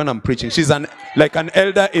front when I'm preaching. She's like an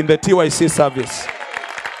elder in the TYC service.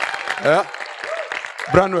 Yeah?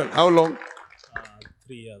 Branwell, how long?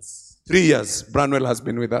 3 years. 3 years. Branwell has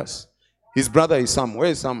been with us. His brother is Sam. Where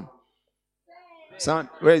is Sam? Sam,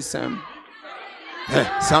 where is Sam?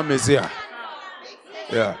 Sam is here.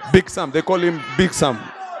 Yeah, Big Sam. They call him Big Sam.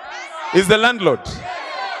 He's the landlord.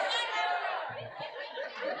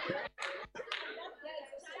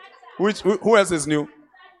 Who else is new?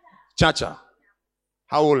 Chacha.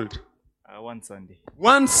 How old? One Sunday.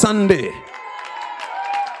 1 Sunday.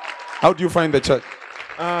 How do you find the church?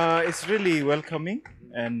 It's really welcoming,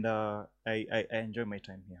 and I enjoy my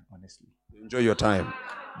time here, honestly. Enjoy your time.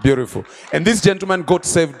 Beautiful. And this gentleman got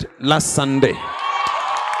saved last Sunday.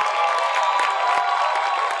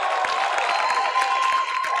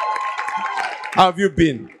 How have you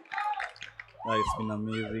been? It's been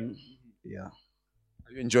amazing. Yeah.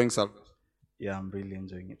 Are you enjoying salvation? Yeah, I'm really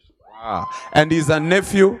enjoying it. Wow. And he's a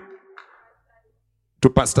nephew to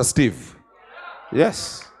Pastor Steve.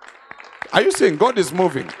 Yes. Are you saying God is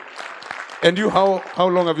moving? And you, how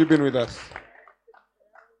long have you been with us?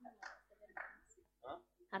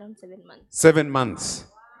 Around 7 months. 7 months.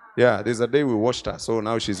 Yeah, there's a day we watched her, so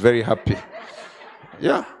now she's very happy.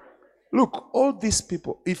 Yeah. Look, all these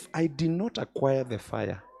people, if I did not acquire the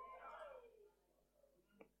fire,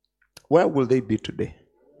 where will they be today?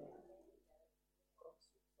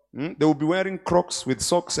 They will be wearing Crocs with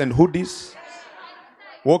socks and hoodies,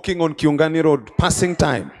 walking on Kiungani Road, passing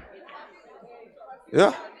time.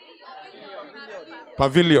 Yeah?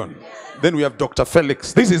 Pavilion. Then we have Dr.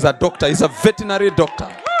 Felix. This is a doctor. He's a veterinary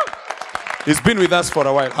doctor. He's been with us for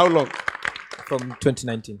a while. How long? From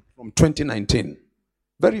 2019. From 2019.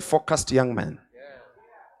 Very focused young man.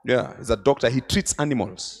 Yeah, he's a doctor. He treats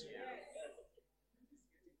animals.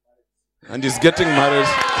 And he's getting married.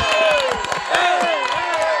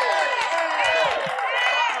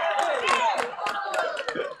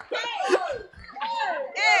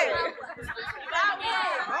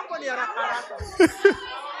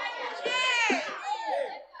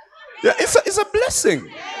 Yeah, it's a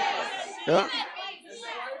blessing. Yeah.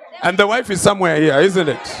 And the wife is somewhere here, isn't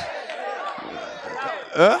it?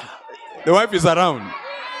 The wife is around.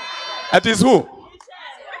 That is who?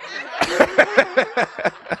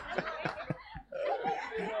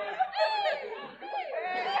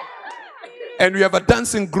 And we have a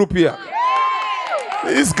dancing group here.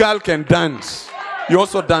 This girl can dance. You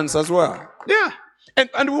also dance as well. Yeah.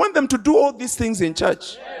 And we want them to do all these things in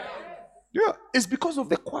church. Yeah. It's because of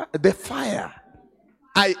the fire.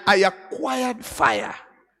 I acquired fire.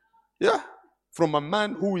 Yeah. From a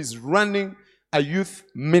man who is running a youth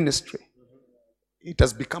ministry. It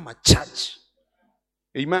has become a church.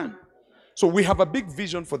 Amen. So we have a big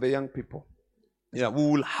vision for the young people. Yeah, we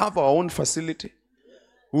will have our own facility.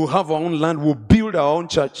 We'll have our own land. We'll build our own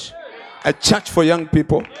church. A church for young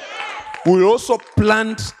people. We'll also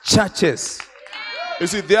plant churches. You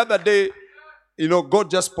see, the other day, God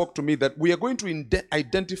just spoke to me that we are going to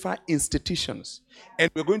identify institutions. And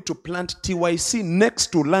we're going to plant TYC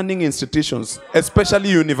next to learning institutions,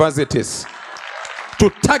 especially universities, to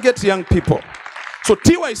target young people. So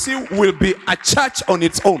TYC will be a church on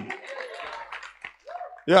its own.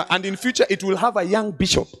 Yeah, and in future it will have a young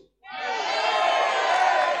bishop.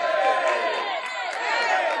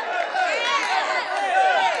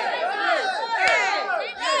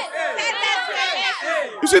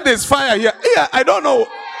 You see, there's fire here. Yeah, I don't know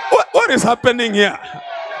what is happening here.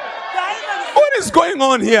 What is going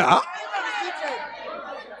on here? Huh?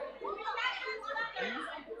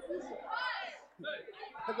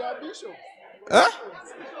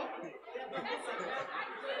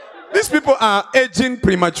 These people are aging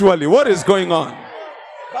prematurely. What is going on?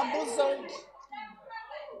 Bamboozled.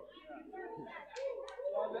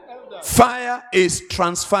 Fire is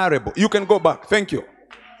transferable. You can go back. Thank you.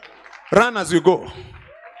 Run as you go.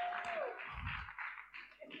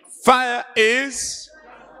 Fire is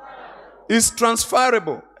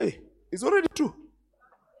transferable. Hey, it's already true.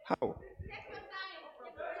 How?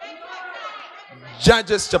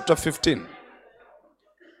 Judges chapter 15.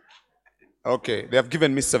 Okay, they have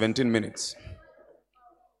given me 17 minutes.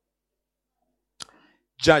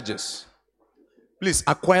 Judges. Please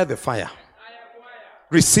acquire the fire.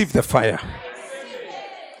 Receive the fire.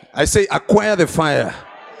 I say acquire the fire.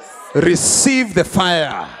 Receive the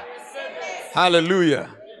fire. Hallelujah.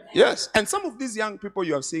 Yes. And some of these young people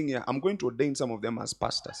you are seeing here, I'm going to ordain some of them as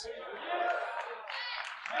pastors.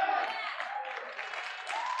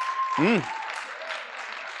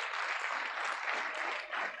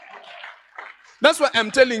 That's why I'm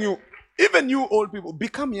telling you, even you old people,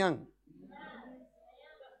 become young.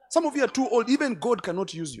 Some of you are too old, even God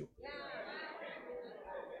cannot use you.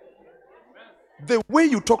 The way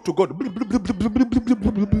you talk to God,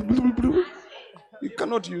 you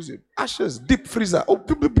cannot use it. Ashes, deep freezer,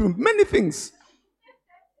 many things.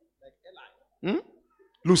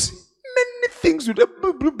 Lucy, many things.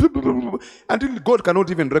 Until God cannot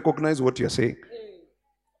even recognize what you're saying.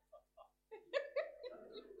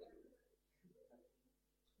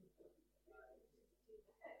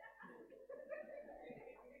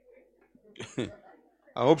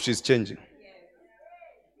 I hope she's changing.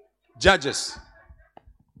 Judges.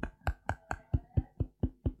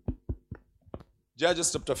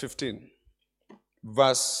 Judges chapter 15,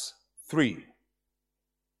 verse 3.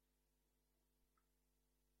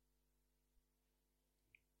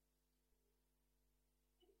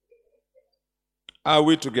 Are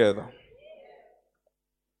we together?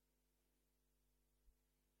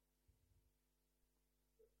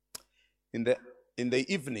 In the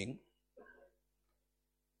evening,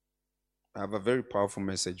 I have a very powerful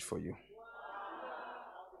message for you.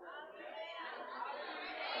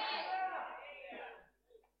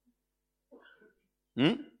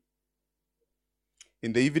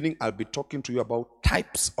 In the evening, I'll be talking to you about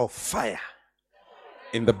types of fire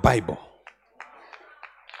in the Bible.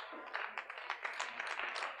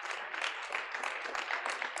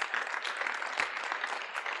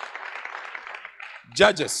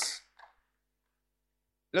 Judges.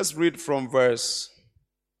 Let's read from verse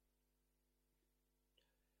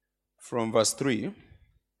 3.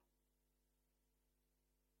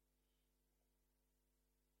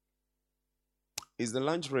 Is the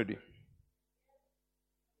lunch ready?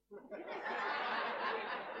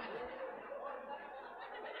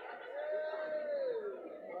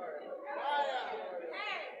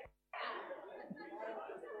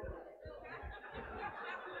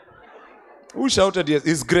 Who shouted yes?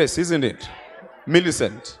 It's Grace, isn't it?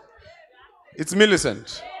 Millicent. It's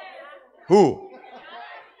Millicent. Who?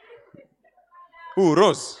 Who?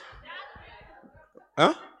 Rose?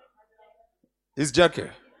 Huh? It's Jackie.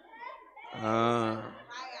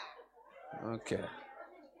 Okay.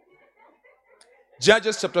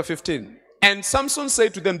 Judges chapter 15. And Samson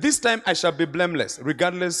said to them, this time I shall be blameless,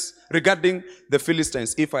 regarding the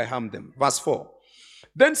Philistines, if I harm them. Verse 4.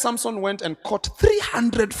 Then Samson went and caught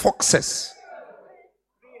 300 foxes.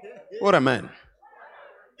 What a man.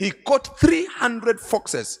 He caught 300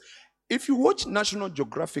 foxes. If you watch National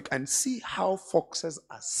Geographic and see how foxes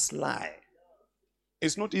are sly,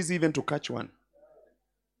 it's not easy even to catch one.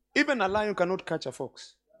 Even a lion cannot catch a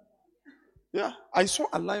fox. Yeah, I saw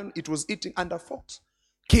a lion, it was eating, and a fox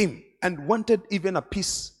came and wanted even a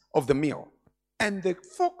piece of the meal. And the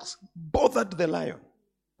fox bothered the lion.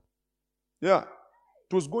 Yeah,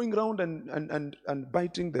 it was going around and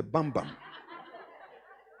biting the bum.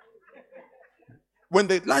 When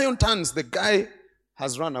the lion turns, the guy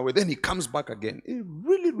has run away. Then he comes back again. It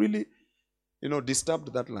really,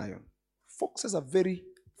 disturbed that lion. Foxes are very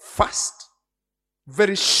fast,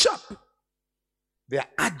 very sharp. They are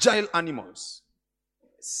agile animals.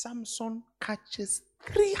 Samson catches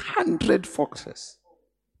 300 foxes.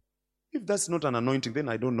 If that's not an anointing, then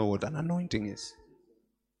I don't know what an anointing is.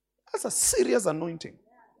 That's a serious anointing.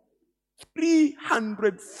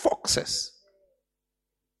 300 foxes.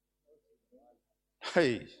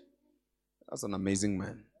 Hey, that's an amazing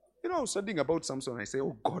man. I was studying about Samson. I say,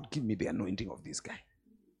 oh God, give me the anointing of this guy.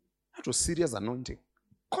 That was serious anointing.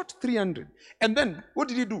 Caught 300. And then, what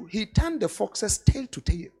did he do? He turned the foxes tail to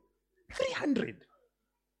tail. 300.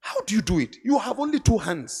 How do you do it? You have only 2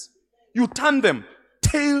 hands. You turn them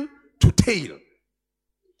tail to tail.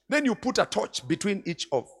 Then you put a torch between each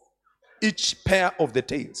pair of the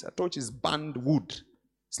tails. A torch is burned wood.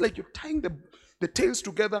 It's like you're tying the tails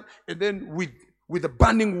together and then with the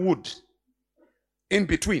burning wood in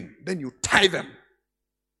between. Then you tie them.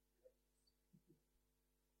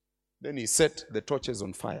 Then he set the torches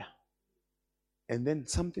on fire. And then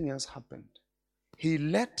something else happened. He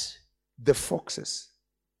let the foxes.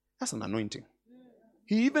 That's an anointing.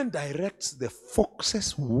 He even directs the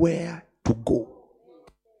foxes where to go.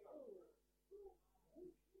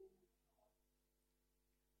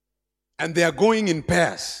 And they are going in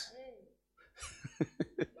pairs.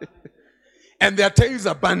 And their tails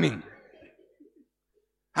are burning.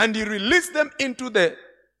 And he released them into the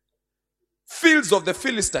fields of the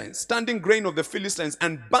Philistines, standing grain of the Philistines,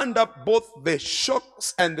 and burned up both the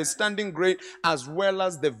shocks and the standing grain, as well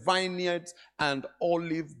as the vineyards and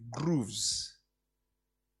olive groves.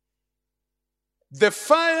 The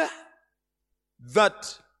fire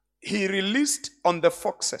that he released on the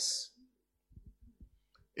foxes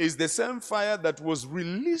is the same fire that was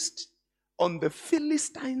released on the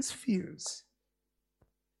Philistines' fields.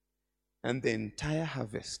 And the entire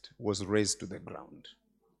harvest was razed to the ground.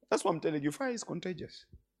 That's what I'm telling you. Fire is contagious.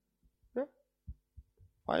 Yeah?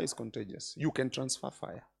 Fire is contagious. You can transfer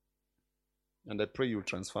fire. And I pray you'll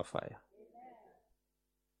transfer fire.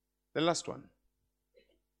 The last one,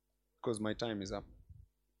 because my time is up.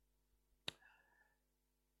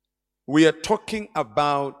 We are talking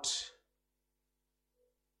about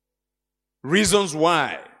reasons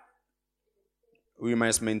why we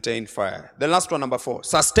must maintain fire. The last one, number 4.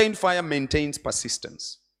 Sustained fire maintains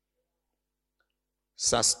persistence.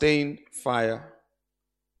 Sustained fire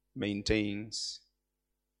maintains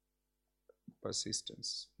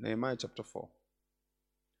persistence. Nehemiah chapter 4,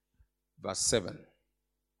 verse 7.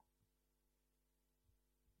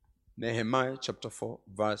 Nehemiah chapter 4,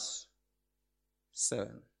 verse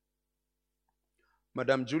 7.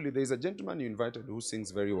 Madam Julie, there is a gentleman you invited who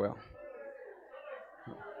sings very well.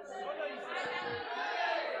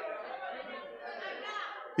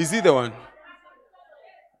 Is he the one?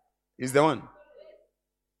 Is the one?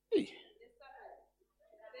 Hey.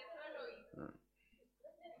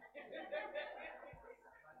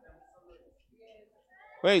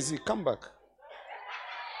 Where is he? Come back.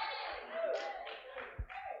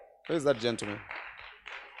 Where is that gentleman?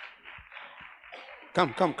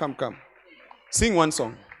 Come. Sing one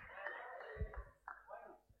song.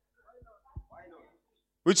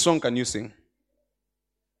 Which song can you sing?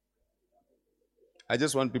 I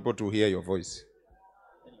just want people to hear your voice.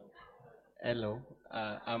 Hello,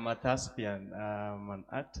 I'm a thespian. I'm an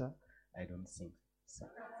actor. I don't sing. So,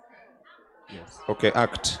 yes. Okay,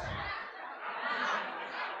 act.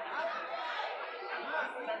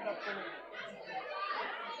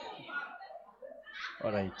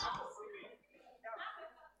 All right.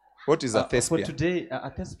 What is a thespian? For today, a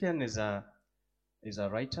thespian is a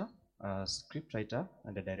writer, a script writer,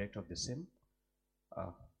 and a director of the same.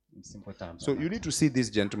 In simple terms. So you need to see this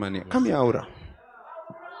gentleman here. Come here, Aura.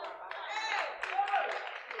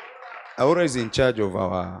 Aura is in charge of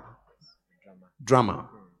our drama.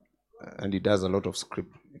 And he does a lot of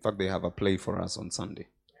script. In fact, they have a play for us on Sunday.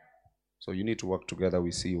 So you need to work together.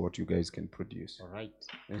 We see what you guys can produce. All right.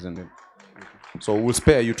 Isn't it? So we'll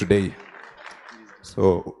spare you today.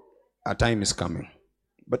 So our time is coming.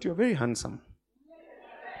 But you're very handsome.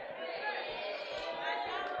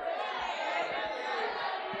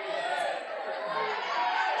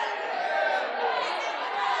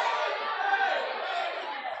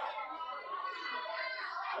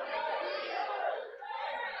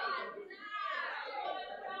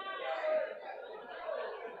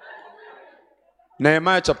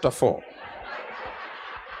 Nehemiah chapter 4.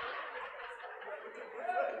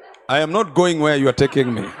 I am not going where you are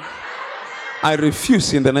taking me. I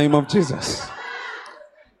refuse in the name of Jesus.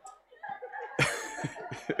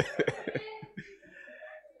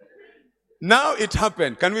 Now it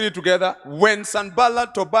happened. Can we read together? When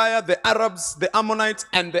Sanballat, Tobiah, the Arabs, the Ammonites,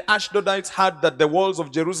 and the Ashdodites heard that the walls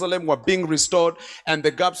of Jerusalem were being restored and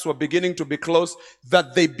the gaps were beginning to be closed,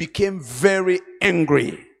 that they became very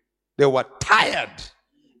angry. They were tired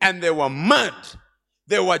and they were mad.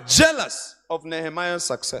 They were jealous of Nehemiah's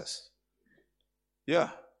success. Yeah.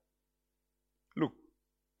 Look,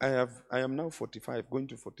 I am now 45, going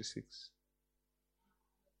to 46.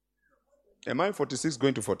 Am I 46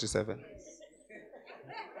 going to 47?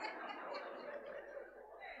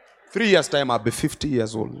 3 years' time, I'll be 50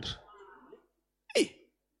 years old. Hey.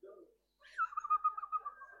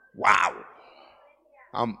 Wow.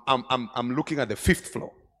 I'm looking at the 5th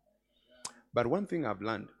floor. But one thing I've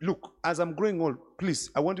learned, look, as I'm growing old,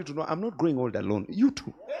 please, I want you to know I'm not growing old alone. You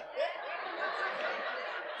too.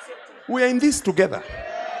 We are in this together.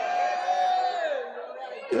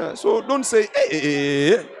 Yeah, so don't say,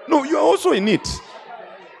 hey. No, you're also in it.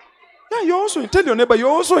 Yeah, you're also in. Tell your neighbor, you're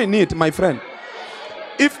also in it, my friend.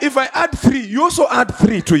 If I add 3, you also add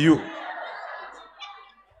 3 to you.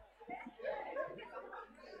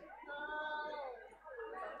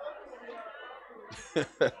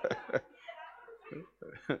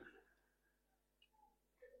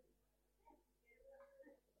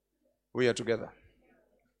 We are together.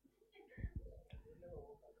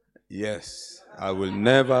 Yes, I will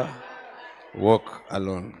never walk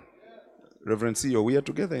alone. Reverend CEO, we are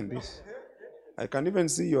together in this. I can even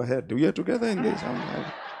see your head. We are together in this.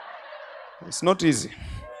 It's not easy.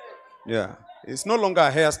 Yeah. It's no longer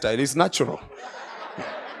a hairstyle, it's natural.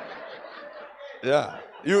 Yeah.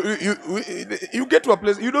 You get to a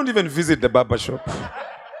place, you don't even visit the barber shop.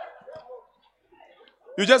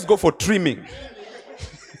 You just go for trimming.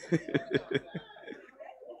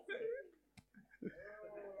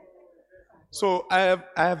 So I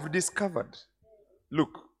have discovered,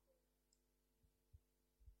 look,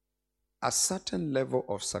 a certain level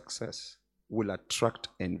of success will attract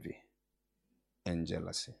envy and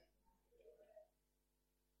jealousy.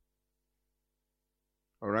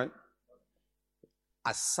 All right?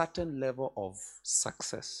 A certain level of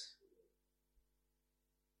success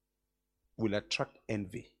will attract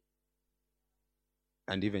envy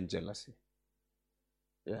and even jealousy.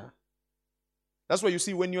 Yeah. That's why you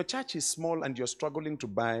see when your church is small and you're struggling to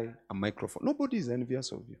buy a microphone, nobody is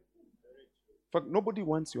envious of you. In fact, nobody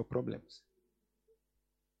wants your problems.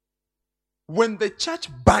 When the church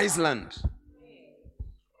buys land,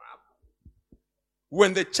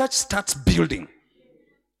 when the church starts building,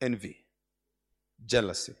 envy,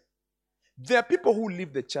 jealousy. There are people who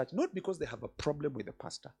leave the church not because they have a problem with the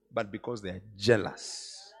pastor, but because they are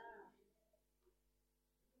jealous.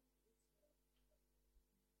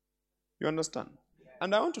 You understand?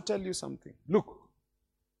 And I want to tell you something. Look,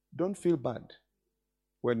 don't feel bad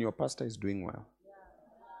when your pastor is doing well.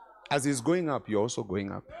 As he's going up, you're also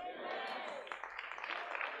going up.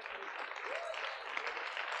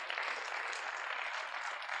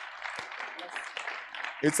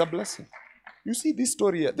 It's a blessing. You see this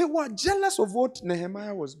story here. They were jealous of what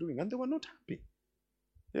Nehemiah was doing and they were not happy.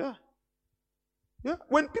 Yeah. Yeah.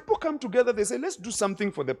 When people come together, they say, let's do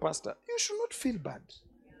something for the pastor. You should not feel bad.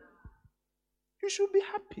 You should be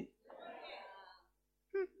happy.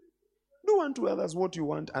 Do unto others what you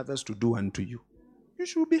want others to do unto you. You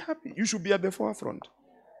should be happy. You should be at the forefront.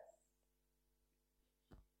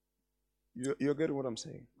 You're getting what I'm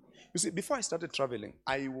saying? You see, before I started traveling,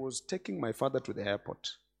 I was taking my father to the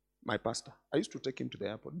airport. My pastor. I used to take him to the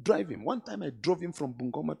airport, drive him. One time I drove him from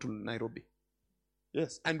Bungoma to Nairobi.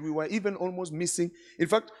 Yes, and we were even almost missing. In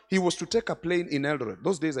fact, he was to take a plane in Eldoret.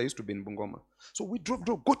 Those days I used to be in Bungoma. So we drove,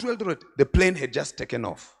 go to Eldoret. The plane had just taken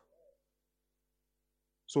off.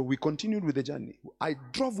 So we continued with the journey. I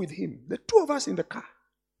drove with him, the two of us in the car.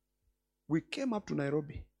 We came up to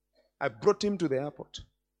Nairobi. I brought him to the airport.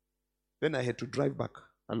 Then I had to drive back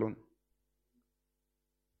alone.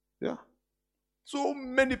 Yeah. So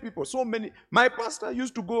many people, so many. My pastor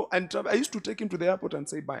used to go and travel. I used to take him to the airport and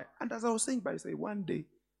say bye. And as I was saying bye, I say, one day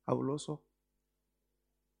I will also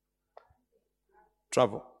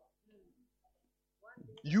travel.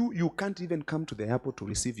 You can't even come to the airport to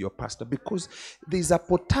receive your pastor because there's a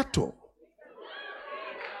potato.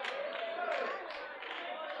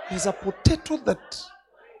 There's a potato that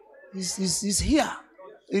is here.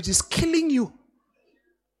 It is killing you.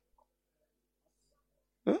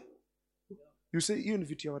 Huh? You say, even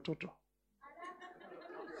if it's your watoto.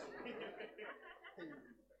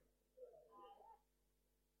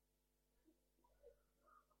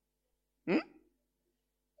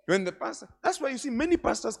 When the pastor, that's why you see many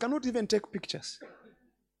pastors cannot even take pictures.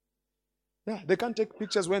 Yeah, they can't take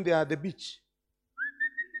pictures when they are at the beach.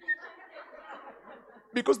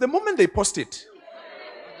 Because the moment they post it,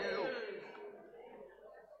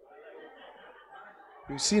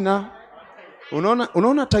 you see now,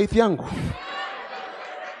 unaona tithe yangu.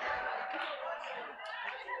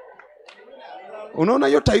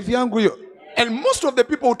 Unaona yo tithe yangu yo. And most of the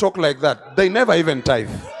people who talk like that, they never even tithe.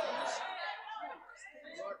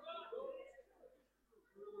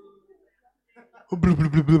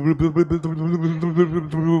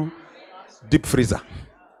 Deep freezer.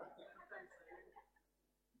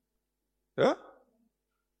 Yeah?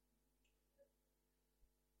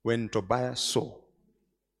 When Tobias saw.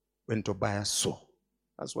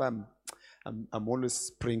 That's why I'm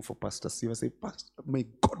always praying for Pastor Steve. I say, Pastor, may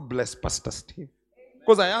God bless Pastor Steve.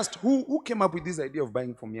 Because I asked, who came up with this idea of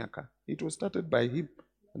buying from Yaka? It was started by him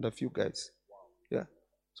and a few guys. Yeah.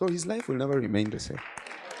 So his life will never remain the same.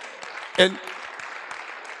 And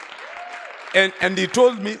And he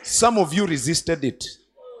told me, some of you resisted it.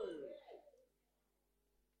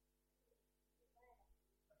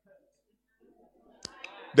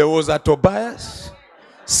 There was a Tobias,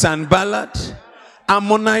 Sanballat,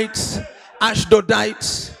 Ammonites,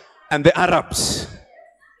 Ashdodites, and the Arabs.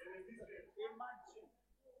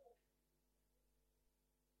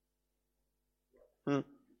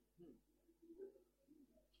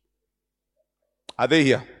 Are they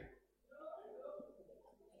here?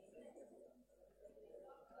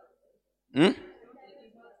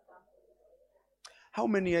 How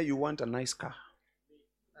many of you want a nice car?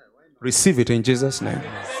 Receive it in Jesus' name.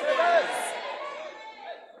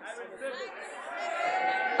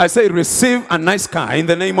 I say receive a nice car in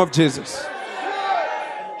the name of Jesus.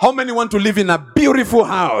 How many want to live in a beautiful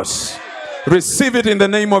house? Receive it in the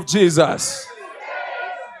name of Jesus.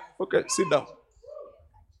 Okay, sit down.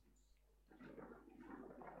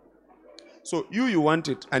 So you want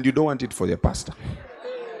it and you don't want it for your pastor.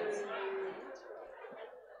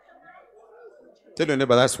 Tell your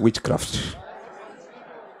neighbor that's witchcraft.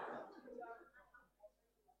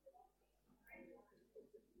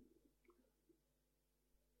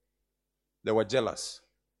 They were jealous.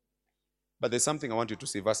 But there's something I want you to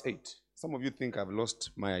see. Verse 8. Some of you think I've lost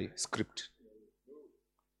my script.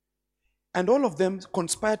 And all of them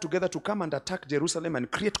conspired together to come and attack Jerusalem and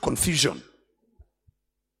create confusion.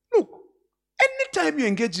 Look, anytime you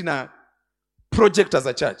engage in a project as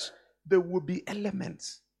a church, there will be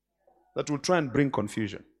elements that will try and bring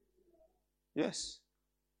confusion. Yes.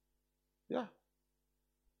 Yeah.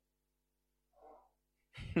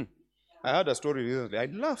 I heard a story recently. I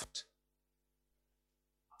laughed.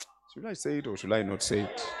 Should I say it or should I not say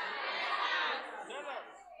it?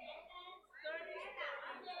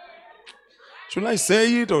 Should I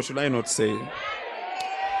say it or should I not say it?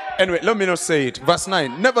 Anyway, let me not say it. Verse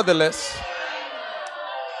 9. Nevertheless,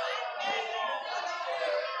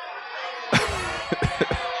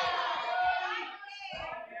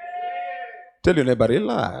 tell your neighbor,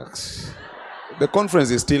 relax. The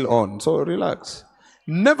conference is still on, so relax.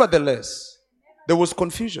 Nevertheless, there was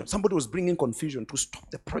confusion. Somebody was bringing confusion to stop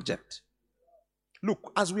the project.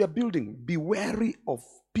 Look, as we are building, be wary of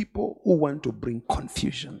people who want to bring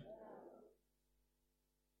confusion.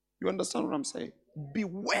 You understand what I'm saying? Be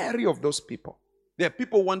wary of those people. There are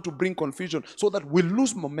people who want to bring confusion so that we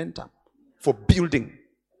lose momentum for building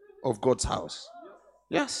of God's house.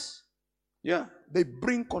 Yes. Yeah. They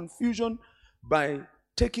bring confusion by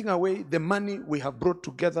taking away the money we have brought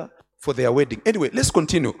together for their wedding. Anyway, let's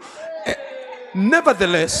continue.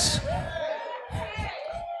 Nevertheless,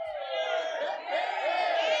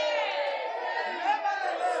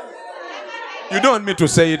 you don't want me to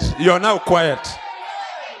say it. You are now quiet.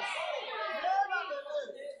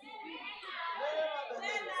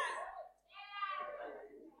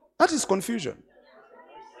 That is confusion.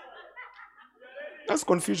 That's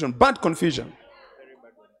confusion. Bad confusion.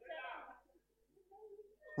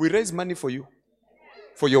 We raise money for you,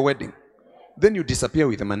 for your wedding. Then you disappear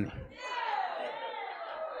with the money.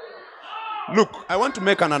 Look, I want to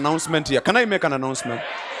make an announcement here. Can I make an announcement?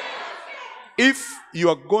 If you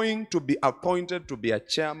are going to be appointed to be a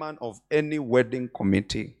chairman of any wedding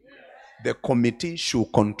committee, the committee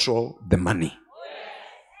should control the money.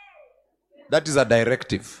 That is a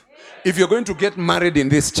directive. If you're going to get married in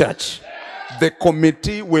this church, the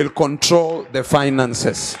committee will control the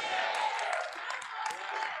finances.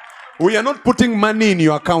 We are not putting money in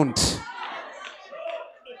your account.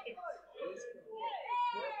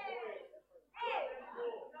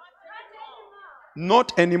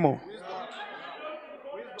 Not anymore.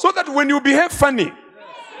 So that when you behave funny,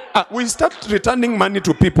 we start returning money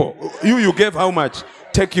to people. You gave how much?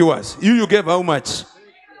 Take yours. You gave how much?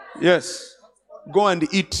 Yes. Go and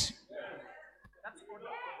eat.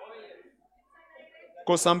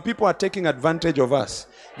 Because some people are taking advantage of us.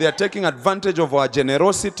 They are taking advantage of our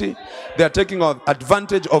generosity. They are taking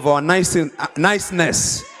advantage of our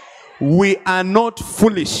niceness. We are not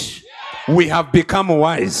foolish. We have become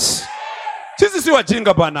wise. Sisi si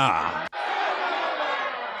wajinga bana.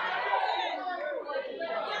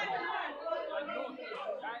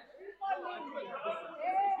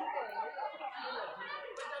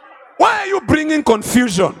 Why are you bringing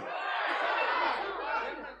confusion?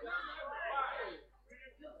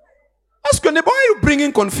 Ask your neighbor, why are you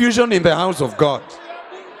bringing confusion in the house of God?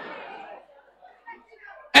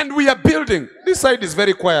 And we are building. This side is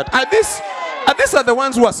very quiet. Are these are the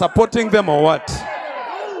ones who are supporting them or what?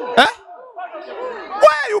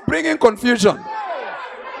 Why are you bringing confusion?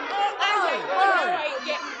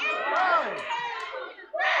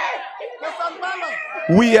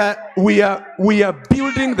 We are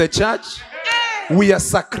building the church. We are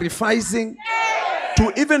sacrificing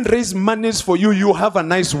to even raise monies for you. You have a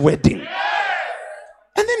nice wedding.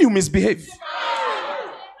 And then you misbehave.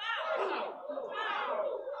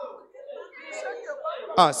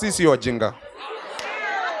 Sisi wajinga.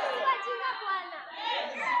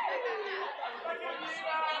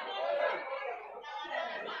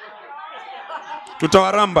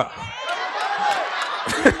 Tutawaramba.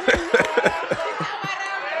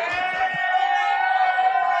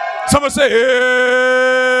 Someone say,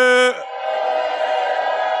 hey.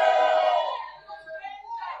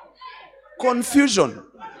 Confusion.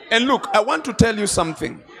 And look, I want to tell you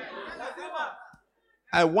something.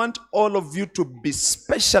 I want all of you to be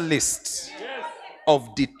specialists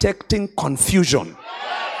of detecting confusion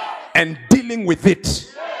and dealing with it.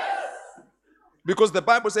 Because the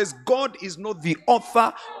Bible says God is not the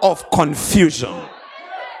author of confusion.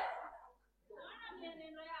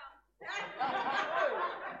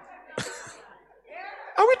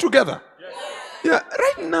 Are we together? Yeah,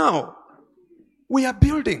 right now, we are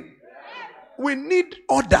building. We need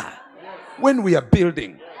order when we are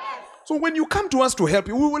building. So when you come to us to help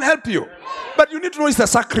you, we will help you. But you need to know it's a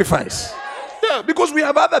sacrifice. Yeah, because we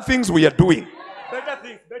have other things we are doing. Better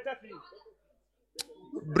things.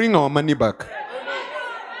 Bring our money back.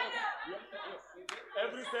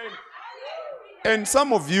 And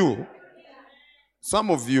some of you,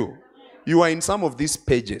 you are in some of these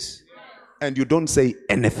pages and you don't say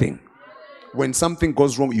anything. When something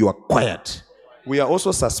goes wrong, you are quiet. We are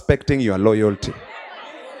also suspecting your loyalty.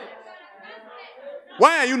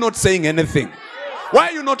 Why are you not saying anything? Why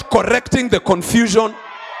are you not correcting the confusion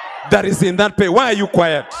that is in that page? Why are you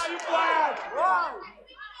quiet?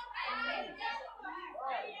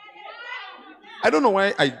 I don't know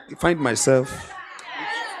why I find myself.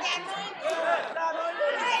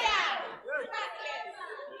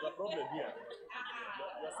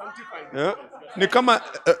 Yeah. Ni kama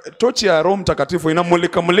tochi ya Roho Mtakatifu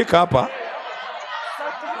inamulika hapa.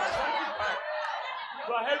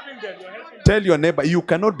 Tell your neighbor, you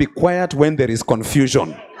cannot be quiet when there is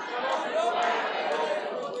confusion.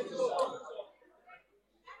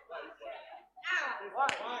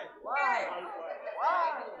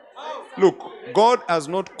 Look, God has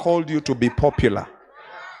not called you to be popular.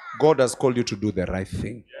 God has called you to do the right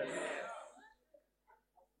thing.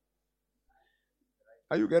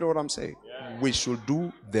 Are you getting what I'm saying? Yeah. We should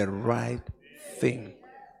do the right thing.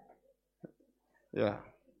 Yeah.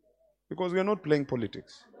 Because we are not playing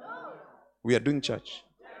politics. We are doing church.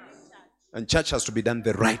 And church has to be done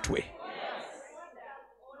the right way.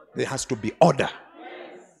 There has to be order.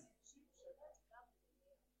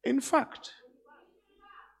 In fact,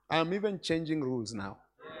 I'm even changing rules now.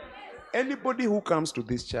 Anybody who comes to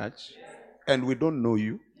this church and we don't know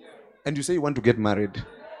you, and you say you want to get married,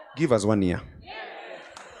 give us 1 year.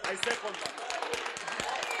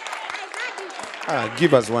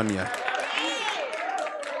 Give us 1 year.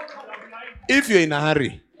 If you're in a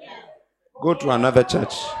hurry, go to another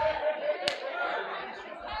church.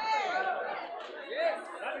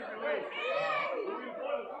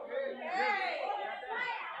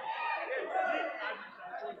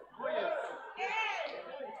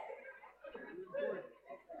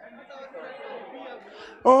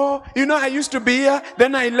 Oh, I used to be here,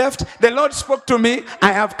 then I left. The Lord spoke to me.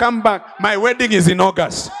 I have come back. My wedding is in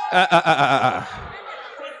August.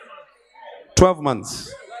 12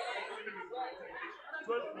 months.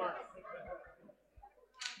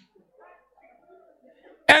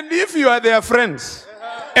 And if you are their friends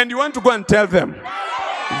and you want to go and tell them,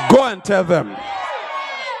 go and tell them.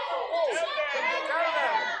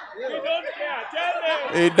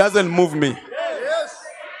 It doesn't move me.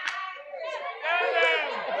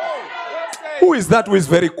 Who is that who is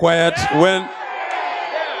very quiet when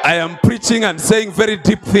I am preaching and saying very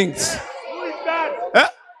deep things? Who is that? Huh?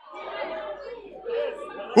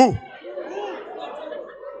 Who?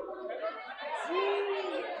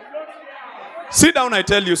 Sit down, I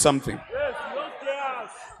tell you something.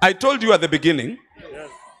 I told you at the beginning.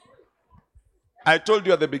 I told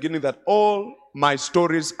you at the beginning that all my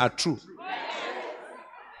stories are true.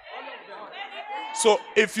 So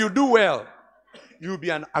if you do well, you'll be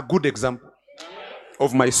a good example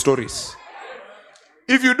of my stories.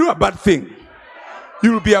 If you do a bad thing,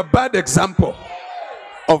 you will be a bad example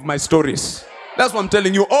of my stories. That's what I'm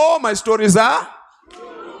telling you. All my stories are.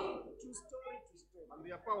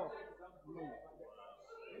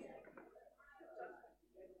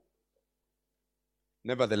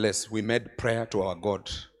 Nevertheless, we made prayer to our God.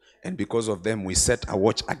 And because of them, we set a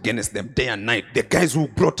watch against them day and night. The guys who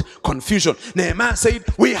brought confusion. Nehemiah said,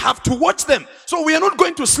 we have to watch them. So we are not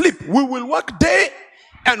going to sleep. We will work day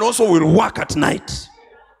and also we'll work at night.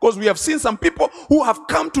 Because we have seen some people who have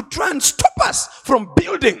come to try and stop us from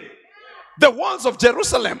building the walls of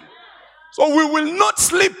Jerusalem. So we will not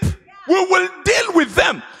sleep. We will deal with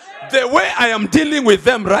them the way I am dealing with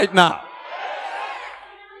them right now.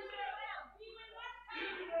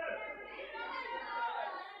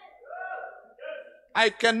 I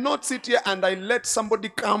cannot sit here and I let somebody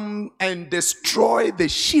come and destroy the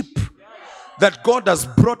sheep that God has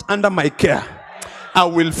brought under my care. I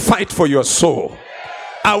will fight for your soul.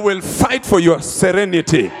 I will fight for your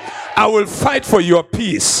serenity. I will fight for your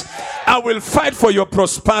peace. I will fight for your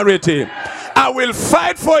prosperity. I will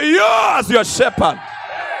fight for you as your shepherd.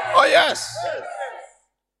 Oh yes.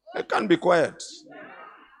 I can't be quiet.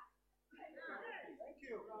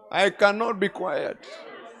 I cannot be quiet.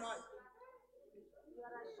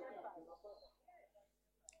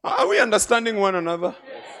 Are we understanding one another?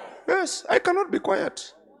 Yes, I cannot be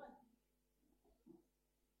quiet.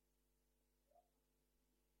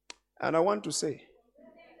 And I want to say,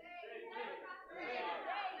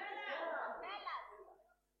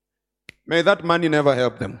 may that money never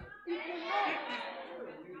help them.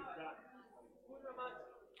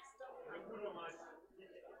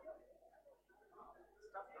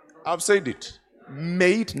 I've said it.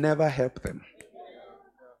 May it never help them.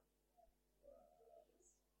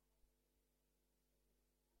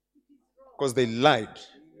 Because they lied.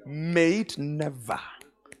 May it never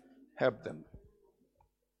help them.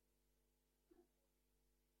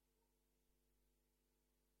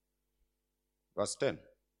 Verse 10.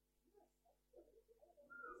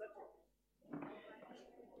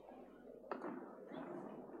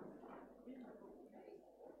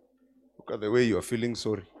 Look at the way you are feeling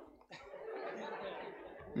sorry.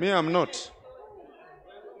 Me, I'm not.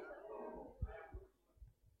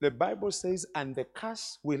 The Bible says, and the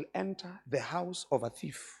curse will enter the house of a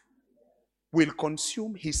thief, will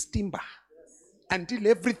consume his timber until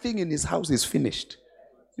everything in his house is finished.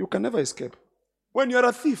 You can never escape. When you're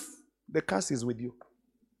a thief, the curse is with you.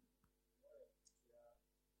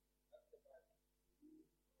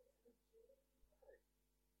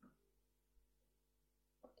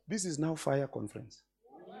 This is now fire conference.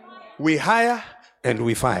 We hire and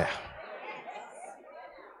we fire.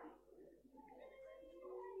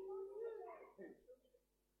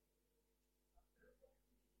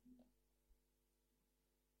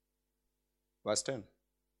 Verse 10.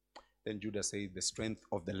 Then Judah said, the strength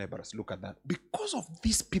of the laborers. Look at that. Because of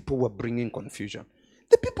these people were bringing confusion.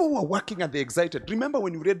 The people who were working and they excited. Remember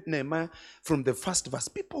when you read Nehemiah from the first verse,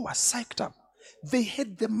 people were psyched up. They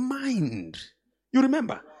had the mind. You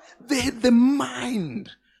remember? They had the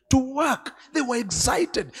mind to work. They were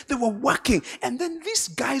excited. They were working. And then these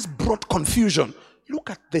guys brought confusion.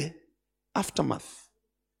 Look at the aftermath.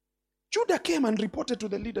 Judah came and reported to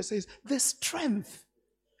the leader, says, the strength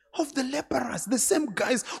of the laborers, the same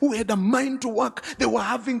guys who had a mind to work, they were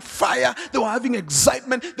having fire, they were having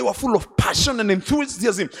excitement, they were full of passion and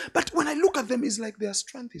enthusiasm. But when I look at them, it's like their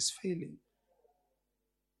strength is failing.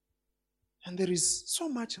 And there is so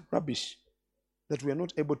much rubbish that we are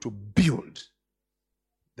not able to build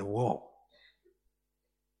the wall.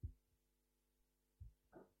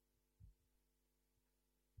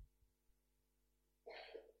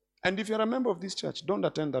 And if you're a member of this church, don't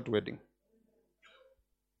attend that wedding.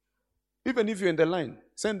 Even if you're in the line,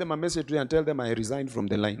 send them a message today and tell them I resigned from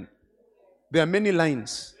the line. There are many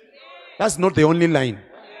lines. That's not the only line.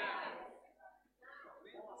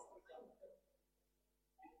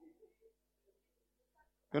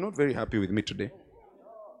 You're not very happy with me today.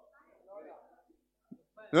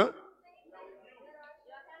 Huh?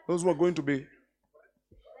 Those who are going to be.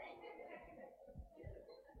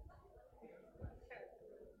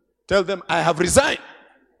 Tell them I have resigned.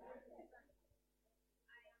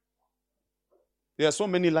 There are so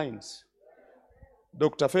many lines.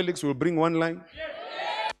 Dr. Felix will bring one line.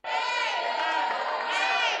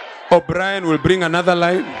 O'Brien will bring another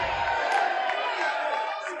line.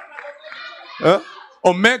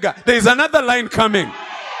 Omega, there is another line coming.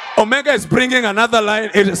 Omega is bringing another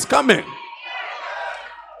line. It is coming.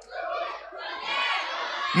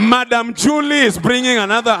 Madam Julie is bringing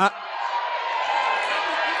another.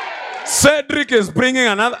 Cedric is bringing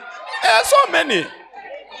another. There are so many.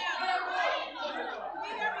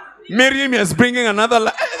 Miriam is bringing another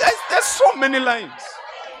line. There's so many lines.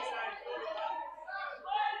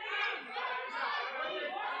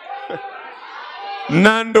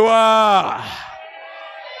 Nandwa.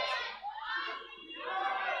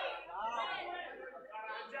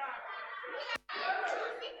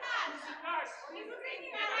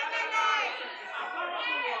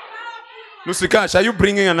 Lusikash, are you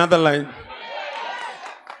bringing another line?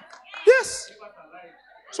 Yes.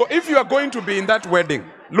 So if you are going to be in that wedding,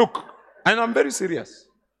 Look, and I'm very serious.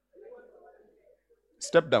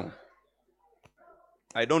 Step down.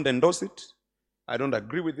 I don't endorse it. I don't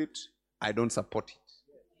agree with it. I don't support it.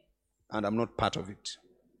 And I'm not part of it.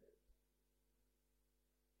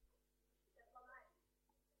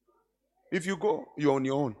 If you go, you're on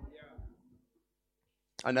your own.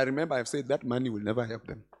 And I remember I've said that money will never help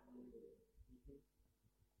them.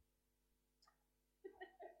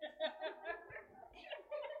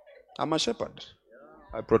 I'm a shepherd.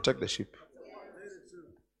 I protect the sheep.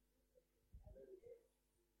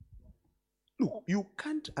 Look, you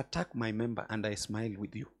can't attack my member and I smile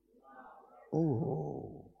with you.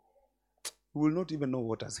 Oh, you will not even know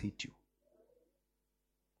what has hit you.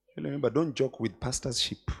 Remember, don't joke with pastor's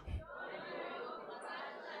sheep.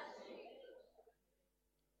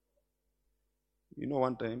 You know,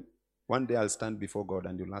 one day I'll stand before God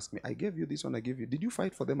and you'll ask me, I gave you this one, I gave you. Did you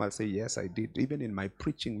fight for them? I'll say, yes, I did. Even in my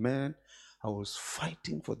preaching, man, I was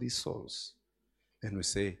fighting for these souls. Then we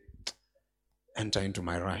say, enter into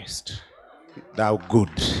my rest, thou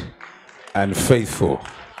good and faithful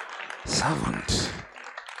servant.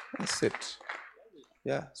 That's it.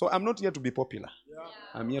 Yeah. So I'm not here to be popular.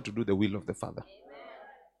 I'm here to do the will of the Father.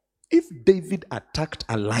 If David attacked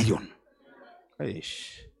a lion,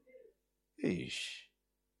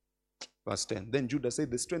 verse 10. Then Judah said,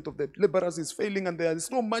 the strength of the laborers is failing and there is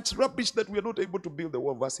so much rubbish that we are not able to build the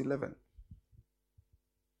wall. Verse 11.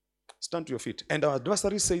 Stand to your feet. And our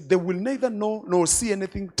adversaries say, they will neither know nor see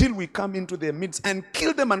anything till we come into their midst and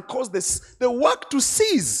kill them and cause the work to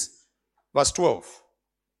cease. Verse 12.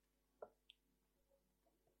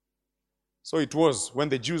 So it was when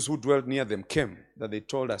the Jews who dwelt near them came that they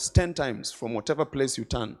told us 10 times, from whatever place you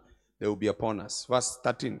turn, they will be upon us. Verse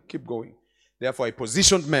 13. Keep going. Therefore I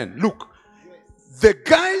positioned men. Look, the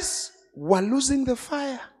guys were losing the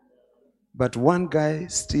fire, but one guy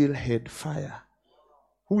still had fire.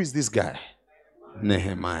 Who is this guy?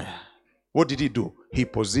 Nehemiah. What did he do? He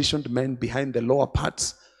positioned men behind the lower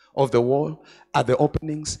parts of the wall at the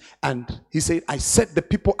openings, and he said, I set the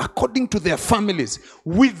people according to their families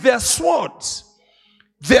with their swords,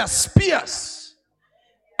 their spears,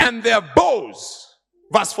 and their bows.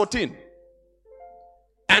 Verse 14.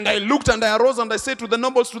 And I looked and I arose and I said to the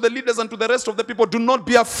nobles, to the leaders, and to the rest of the people, do not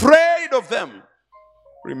be afraid of them.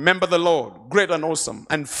 Remember the Lord, great and awesome,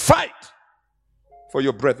 and fight for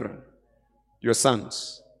your brethren, your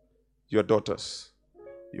sons, your daughters,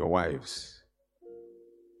 your wives,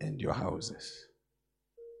 and your houses.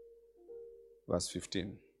 Verse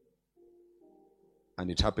 15. And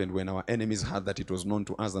it happened when our enemies heard that it was known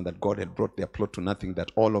to us and that God had brought their plot to nothing,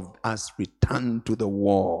 that all of us returned to the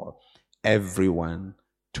war, everyone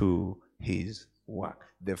to his work.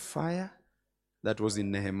 The fire that was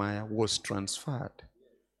in Nehemiah was transferred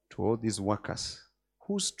to all these workers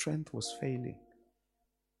whose strength was failing.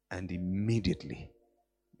 And immediately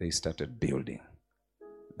they started building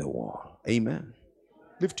the wall. Amen.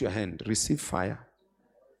 Lift your hand. Receive fire.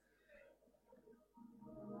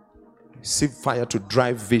 Receive fire to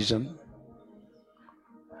drive vision.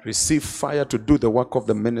 Receive fire to do the work of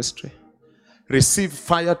the ministry. Receive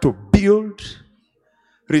fire to build.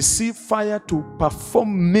 Receive fire to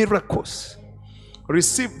perform miracles.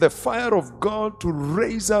 Receive the fire of God to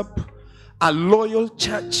raise up a loyal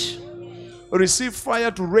church. Receive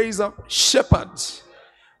fire to raise up shepherds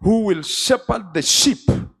who will shepherd the sheep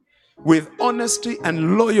with honesty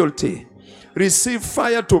and loyalty. Receive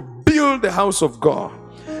fire to build the house of God.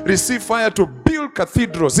 Receive fire to build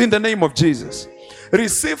cathedrals in the name of Jesus.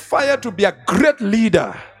 Receive fire to be a great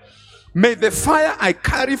leader. May the fire I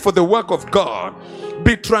carry for the work of God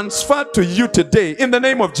be transferred to you today in the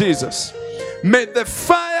name of Jesus. May the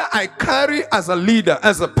fire I carry as a leader,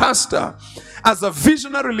 as a pastor, as a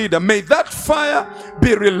visionary leader, may that fire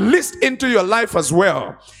be released into your life as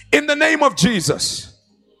well. In the name of Jesus.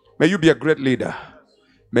 May you be a great leader.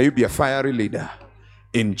 May you be a fiery leader.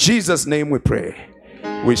 In Jesus' name we pray.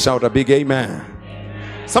 We shout a big amen.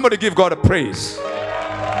 Somebody give God a praise.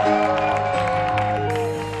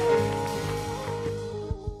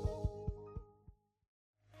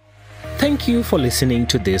 Thank you for listening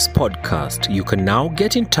to this podcast. You can now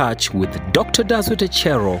get in touch with Dr. Dodzweit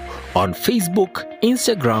Achero on Facebook,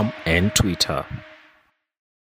 Instagram, and Twitter.